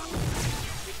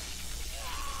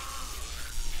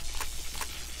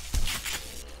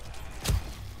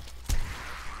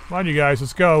 Come on, you guys,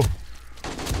 let's go.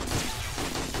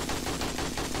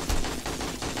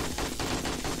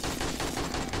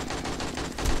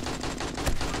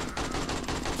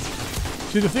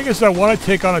 See, the thing is, I want to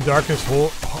take on a Darkness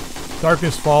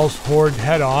Falls Horde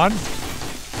head on,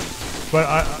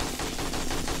 but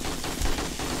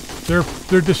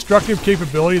their destructive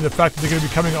capability, the fact that they're going to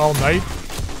be coming all night,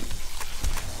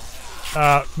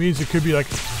 means it could be like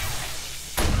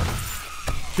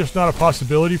just not a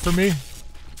possibility for me.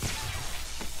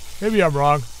 Maybe I'm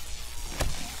wrong.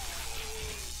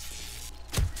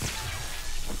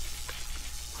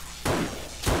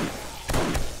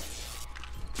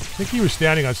 I think he was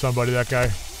standing on somebody, that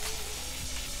guy.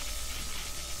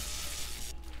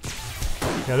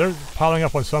 Yeah, they're piling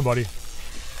up on somebody.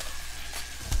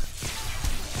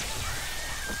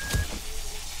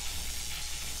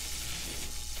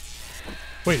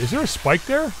 Wait, is there a spike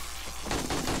there?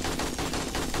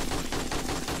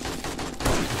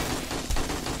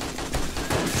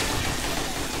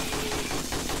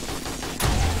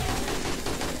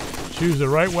 Choose the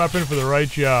right weapon for the right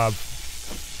job.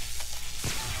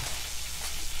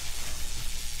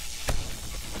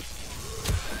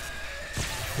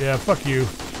 Yeah, fuck you.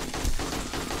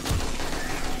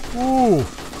 Ooh.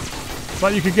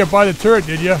 Thought you could get by the turret,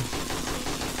 did ya?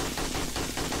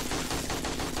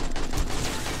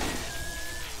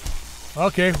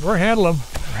 Okay, we're handling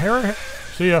them.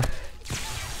 See ya.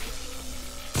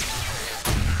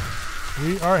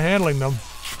 We are handling them.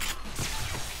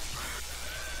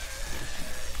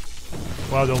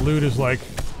 Wow, the loot is like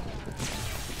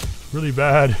really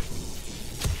bad.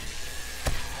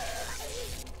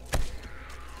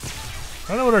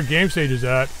 I don't know what our game stage is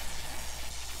at.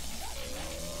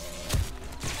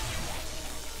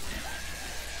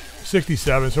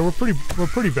 $67, so we're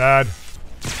pretty bad.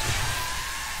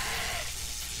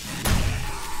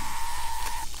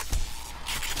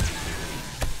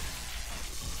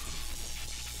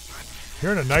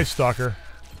 Hearing a Night Stalker.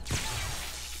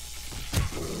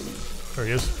 There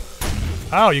he is.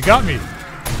 Ow, you got me.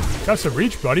 Got some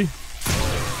reach, buddy.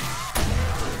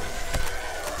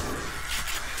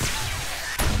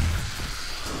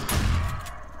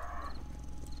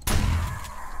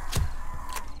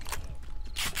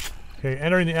 Okay,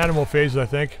 entering the animal phase, I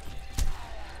think.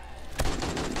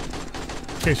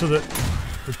 Okay, so the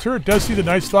turret does see the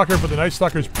Night Stalker, but the Night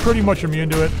Stalker is pretty much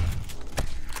immune to it.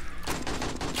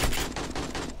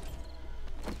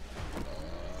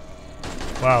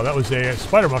 Wow, that was a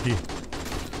spider monkey.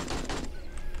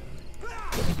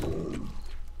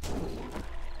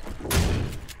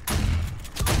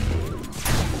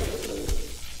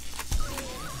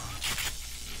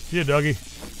 See ya, doggy.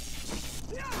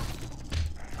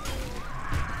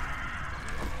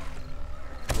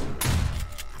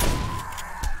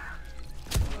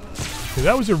 Okay,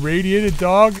 that was a radiated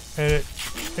dog, and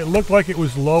it looked like it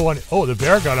was low on... Oh, the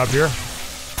bear got up here.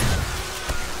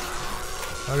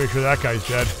 I'll make sure that guy's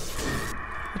dead.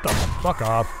 What the fuck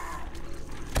off?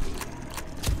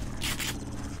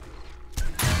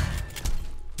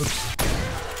 Oops.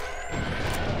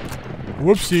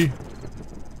 Whoopsie.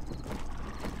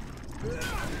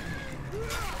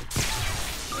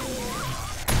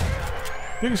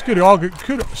 Things could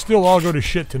still all go to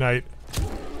shit tonight.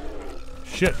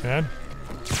 Shit, man.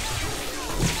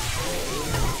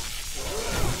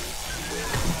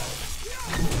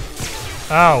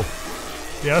 Ow.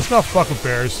 Yeah, let's not fuck with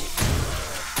bears.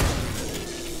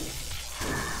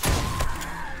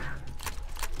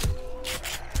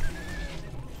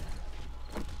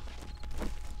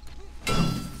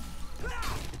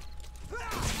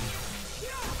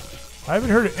 I haven't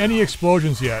heard any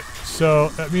explosions yet, so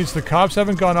that means the cops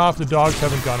haven't gone off, the dogs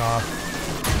haven't gone off.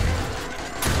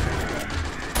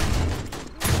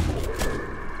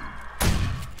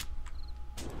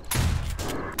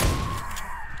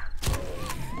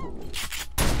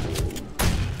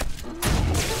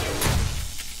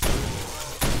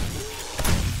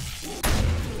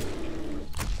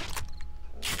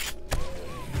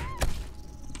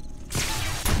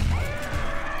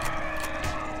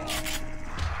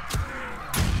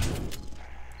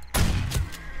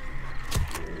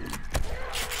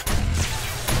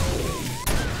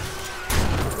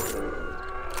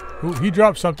 Ooh, he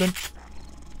dropped something.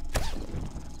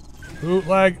 Ooh,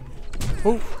 lag.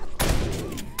 Ooh.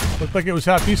 Looked like it was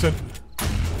half decent.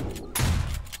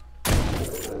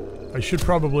 I should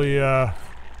probably, do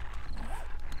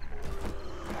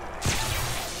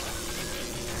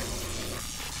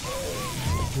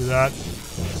that.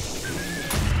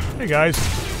 Hey, guys.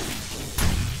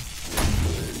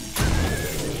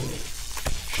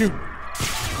 Shoot.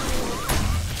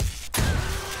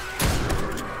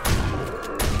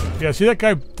 Yeah, see that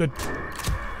guy,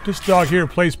 this dog here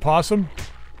plays possum.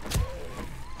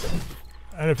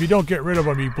 And if you don't get rid of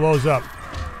him, he blows up.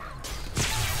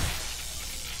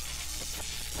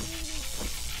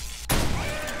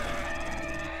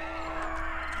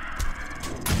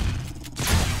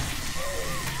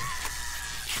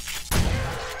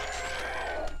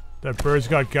 That bird's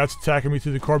got guts attacking me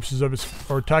through the corpses of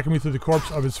attacking me through the corpse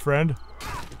of his friend.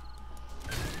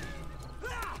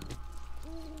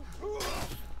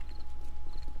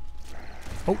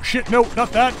 Oh shit, no,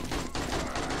 not that.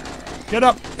 Get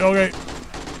up. Okay.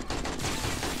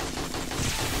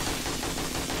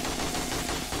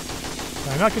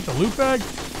 Can I not get the loot bag?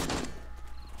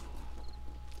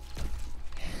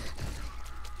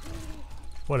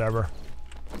 Whatever.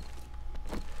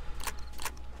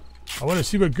 I want to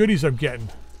see what goodies I'm getting.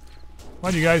 Come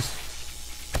on, you guys.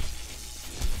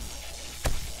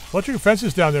 Electric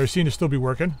fences down there seem to still be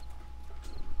working.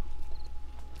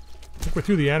 I think we're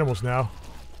through the animals now.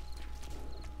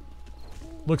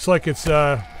 Looks like it's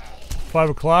 5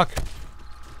 o'clock.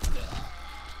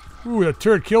 Ooh, that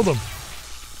turret killed him.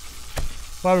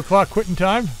 5 o'clock quitting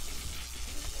time.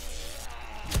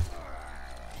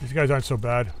 These guys aren't so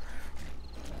bad.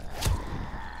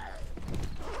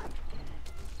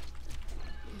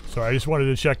 Sorry, I just wanted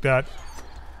to check that.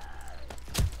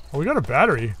 Oh, we got a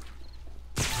battery.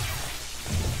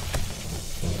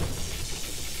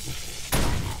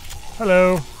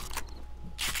 Hello.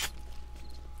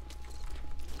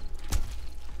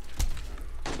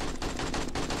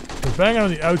 We're banging on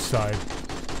the outside.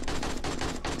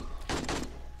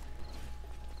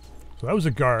 So that was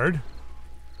a guard.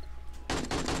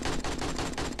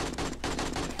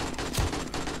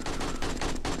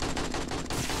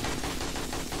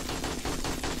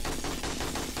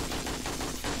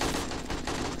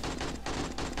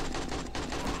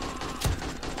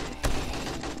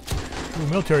 Ooh,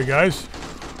 military guys.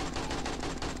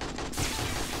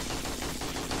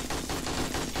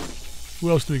 Who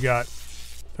else do we got?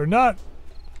 They're not...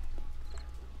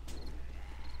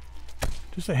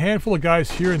 Just a handful of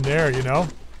guys here and there, you know?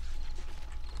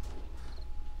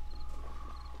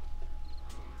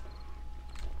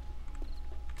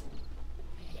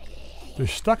 They're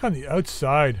stuck on the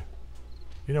outside.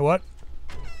 You know what?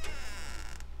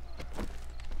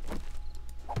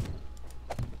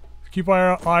 Keep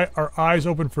our eyes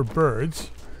open for birds.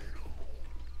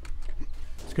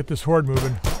 Let's get this horde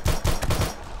moving.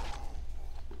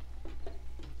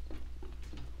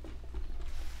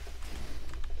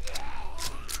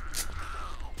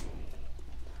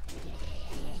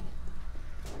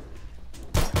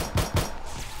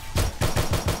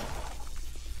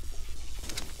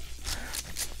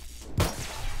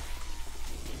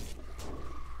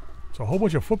 So a whole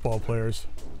bunch of football players.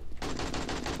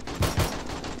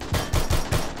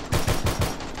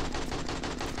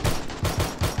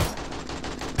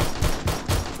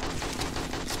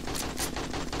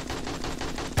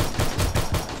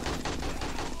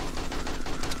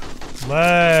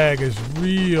 Lag is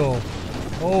real.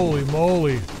 Holy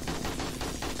moly.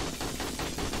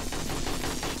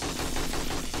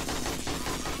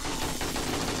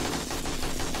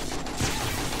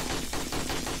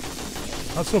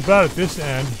 Not so bad at this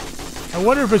end. I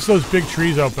wonder if it's those big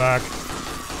trees out back.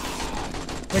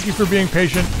 Thank you for being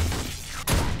patient.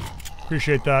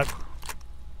 Appreciate that.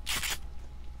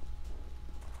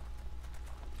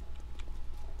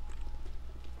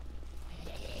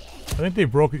 I think they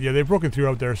broke it. Yeah, they've broken through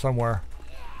out there somewhere.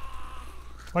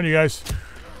 Come on, you guys.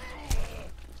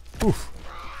 Oof.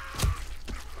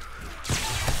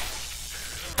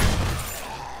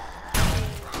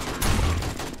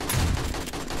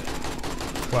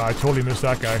 Wow, I totally missed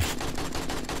that guy.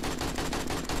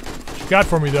 What you got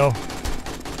for me, though?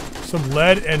 Some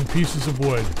lead and pieces of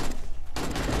wood.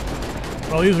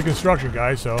 Well, he's a construction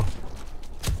guy, so...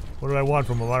 what did I want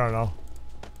from him? I don't know.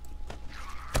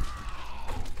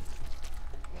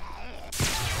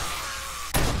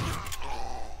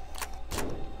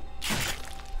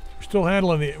 We're still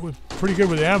handling it with pretty good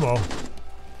with ammo.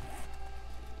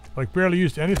 Like, barely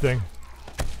used anything.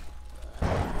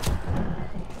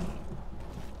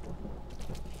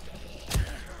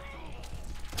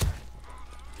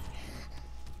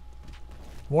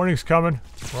 Morning's coming.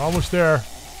 We're almost there.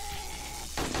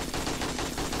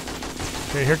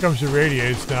 Okay, here comes the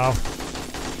radiates now.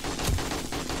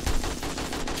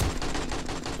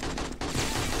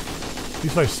 At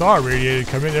least I saw a radiated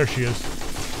come in. There she is.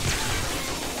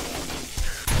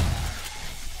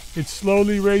 It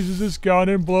slowly raises his gun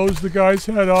and blows the guy's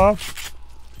head off.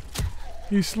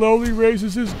 He slowly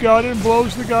raises his gun and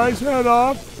blows the guy's head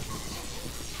off.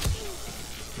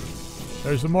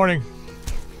 There's the morning.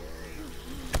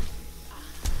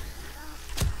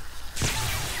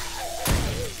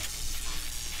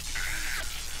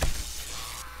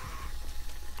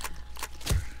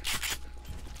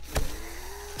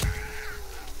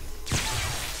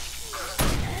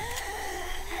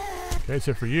 Okay, that's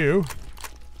it for you.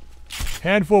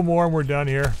 Handful more and we're done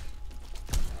here.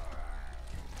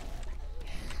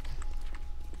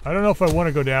 I don't know if I want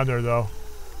to go down there though.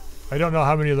 I don't know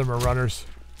how many of them are runners.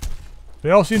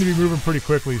 They all seem to be moving pretty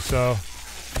quickly, so...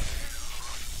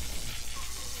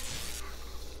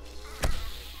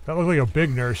 that looked like a big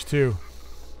nurse too.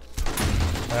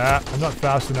 Ah, I'm not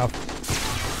fast enough.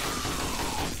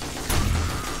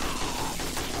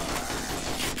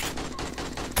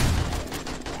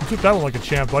 You took that one like a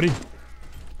champ, buddy.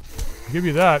 I'll give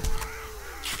you that.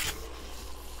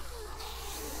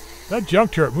 That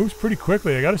junk turret moves pretty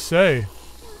quickly, I gotta say.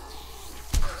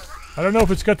 I don't know if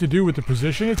it's got to do with the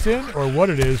position it's in or what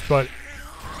it is, but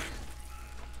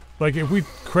like if we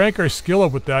crank our skill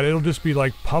up with that, it'll just be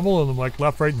like pummeling them like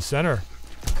left, right, and center.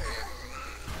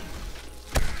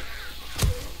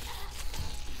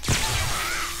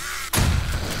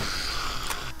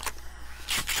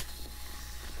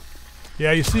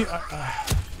 Yeah, you see,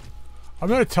 I'm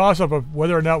going to toss up of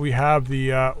whether or not we have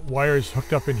the wires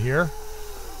hooked up in here.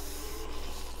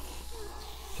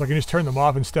 So I can just turn them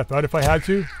off and step out if I had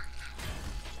to.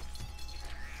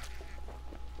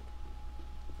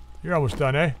 You're almost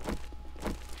done, eh?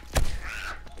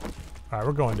 Alright,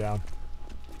 we're going down.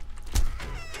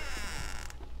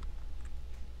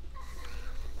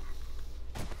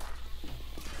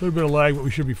 A little bit of lag, but we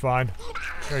should be fine.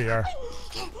 There you are.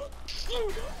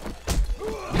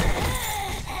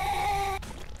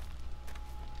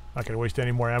 Not gonna waste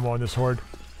any more ammo on this horde.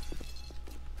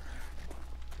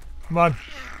 Come on.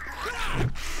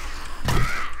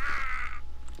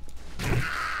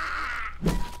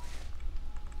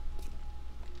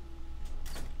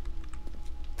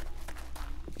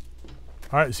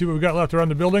 Alright, see what we got left around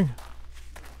the building.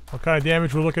 What kind of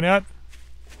damage we're looking at.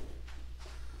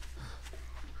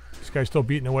 This guy's still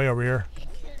beating away over here.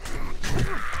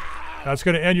 That's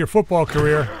gonna end your football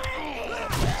career.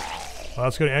 Well,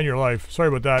 that's going to end your life. Sorry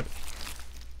about that.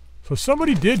 So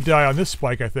somebody did die on this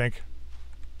spike, I think.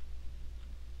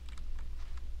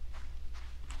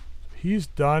 He's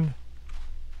done.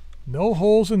 No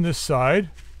holes in this side.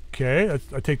 Okay,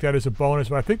 I take that as a bonus,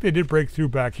 but I think they did break through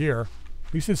back here.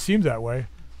 At least it seemed that way.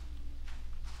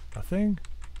 Nothing?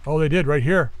 Oh, they did right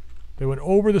here. They went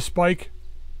over the spike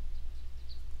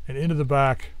and into the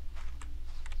back.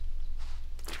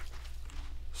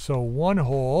 So one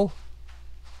hole.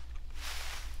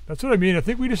 That's what I mean. I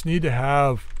think we just need to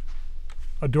have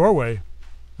a doorway.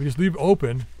 We just leave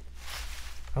open.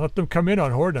 I let them come in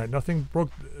on Horde Night. Nothing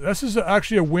broke. This is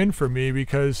actually a win for me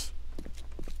because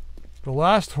the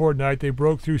last Horde Night they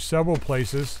broke through several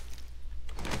places.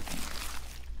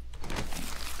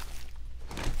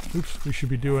 Oops, we should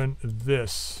be doing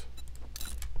this.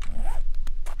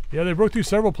 Yeah, they broke through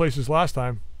several places last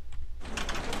time.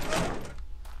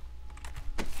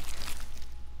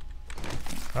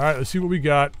 Alright, let's see what we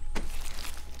got.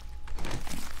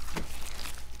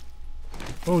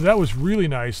 Oh, that was really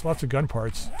nice. Lots of gun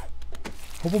parts.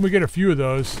 Hoping we get a few of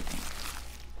those.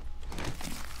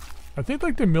 I think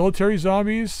like the military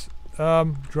zombies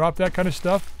drop that kind of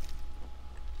stuff.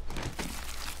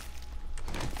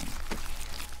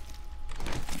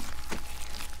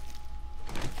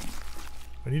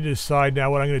 I need to decide now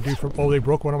what I'm going to do for... Oh, they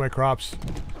broke one of my crops.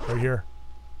 Right here.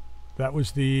 That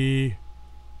was the...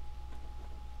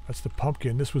 That's the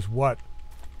pumpkin. This was what?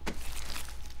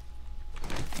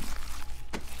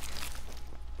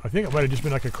 I think it might have just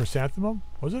been like a chrysanthemum.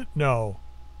 Was it? No.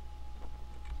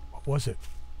 What was it?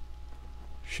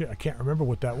 Shit, I can't remember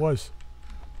what that was.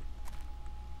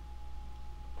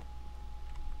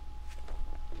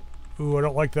 Ooh, I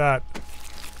don't like that.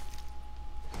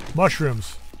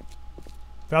 Mushrooms.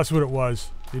 That's what it was.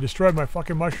 They destroyed my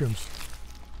fucking mushrooms.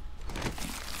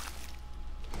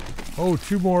 Oh,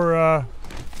 2 more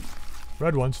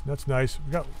red ones. That's nice.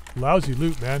 We got lousy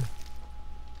loot, man.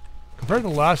 Compared to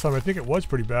the last time, I think it was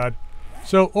pretty bad.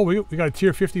 So, oh, we got a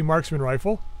tier 50 marksman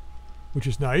rifle, which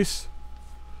is nice.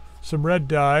 Some red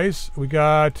dyes. We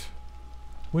got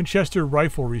Winchester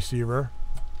rifle receiver.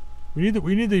 We need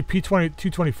the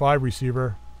P225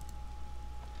 receiver.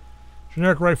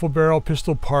 Generic rifle barrel,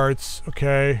 pistol parts.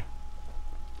 Okay.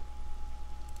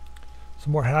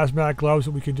 Some more hazmat gloves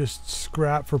that we can just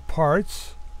scrap for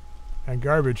parts and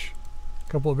garbage.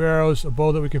 A couple of arrows, a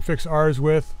bow that we can fix ours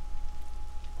with.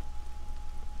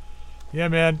 Yeah,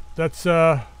 man, that's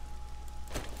we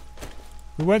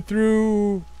went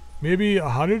through maybe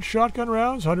 100 shotgun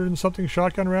rounds, 100 and something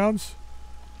shotgun rounds,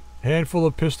 a handful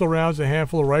of pistol rounds, a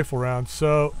handful of rifle rounds.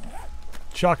 So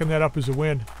chalking that up as a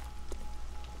win.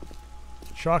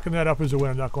 Chalking that up as a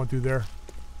win. I'm not going through there.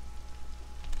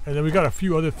 And then we got a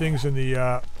few other things in the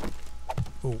oh,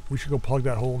 we should go plug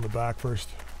that hole in the back first.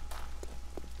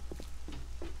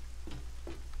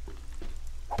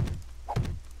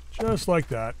 Just like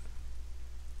that.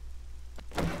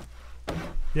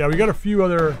 Yeah, we got a few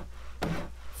other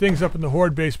things up in the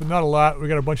Horde base, but not a lot. We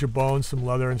got a bunch of bones, some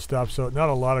leather and stuff, so not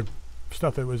a lot of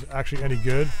stuff that was actually any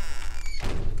good.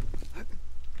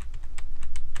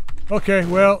 Okay,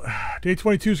 well, day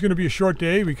 22 is going to be a short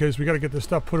day because we got to get this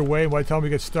stuff put away, and by the time we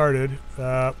get started,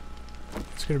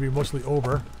 it's going to be mostly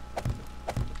over.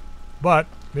 But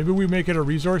maybe we make it a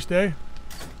resource day.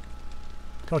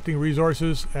 Collecting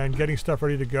resources and getting stuff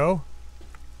ready to go.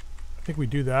 I think we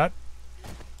do that.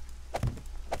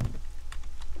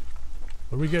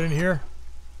 What do we get in here?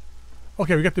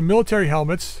 Okay, we got the military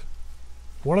helmets.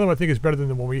 One of them I think is better than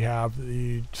the one we have.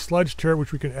 The sledge turret,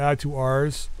 which we can add to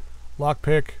ours.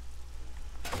 Lockpick.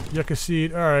 Yucca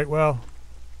seed. Alright, well,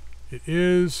 it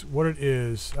is what it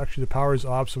is. Actually, the power is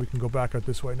off, so we can go back out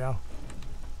this way now.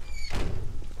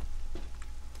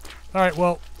 Alright,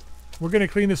 well, we're going to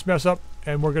clean this mess up,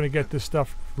 and we're going to get this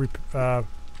stuff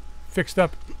fixed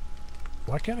up.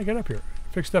 Why can't I get up here?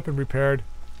 Fixed up and repaired.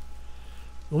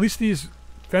 At least these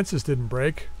fences didn't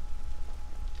break.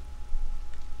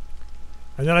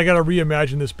 And then I got to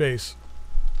reimagine this base.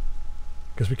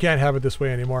 Because we can't have it this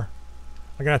way anymore.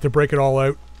 I'm going to have to break it all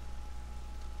out.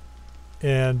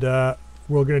 And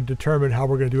we're going to determine how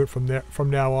we're going to do it from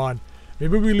now on.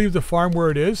 Maybe we leave the farm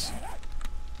where it is.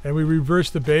 And we reverse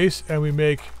the base and we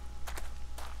make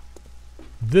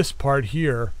this part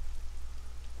here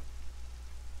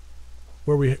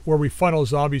where we funnel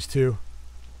zombies to.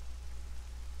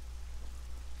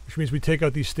 Which means we take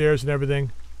out these stairs and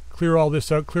everything. Clear all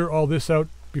this out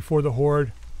before the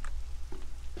Horde.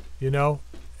 You know?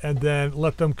 And then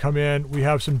let them come in. We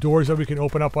have some doors that we can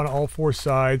open up on all 4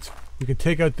 sides. We can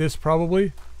take out this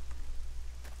probably.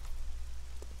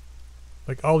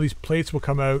 Like all these plates will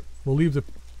come out. We'll leave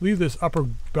this upper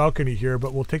balcony here,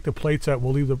 but we'll take the plates out.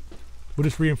 We'll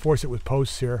just reinforce it with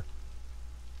posts here.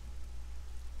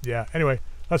 Yeah, anyway,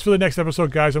 that's for the next episode,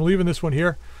 guys. I'm leaving this one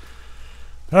here.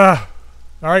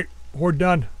 Alright, Horde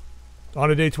done. On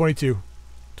to day 22.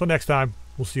 Till next time,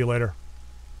 we'll see you later.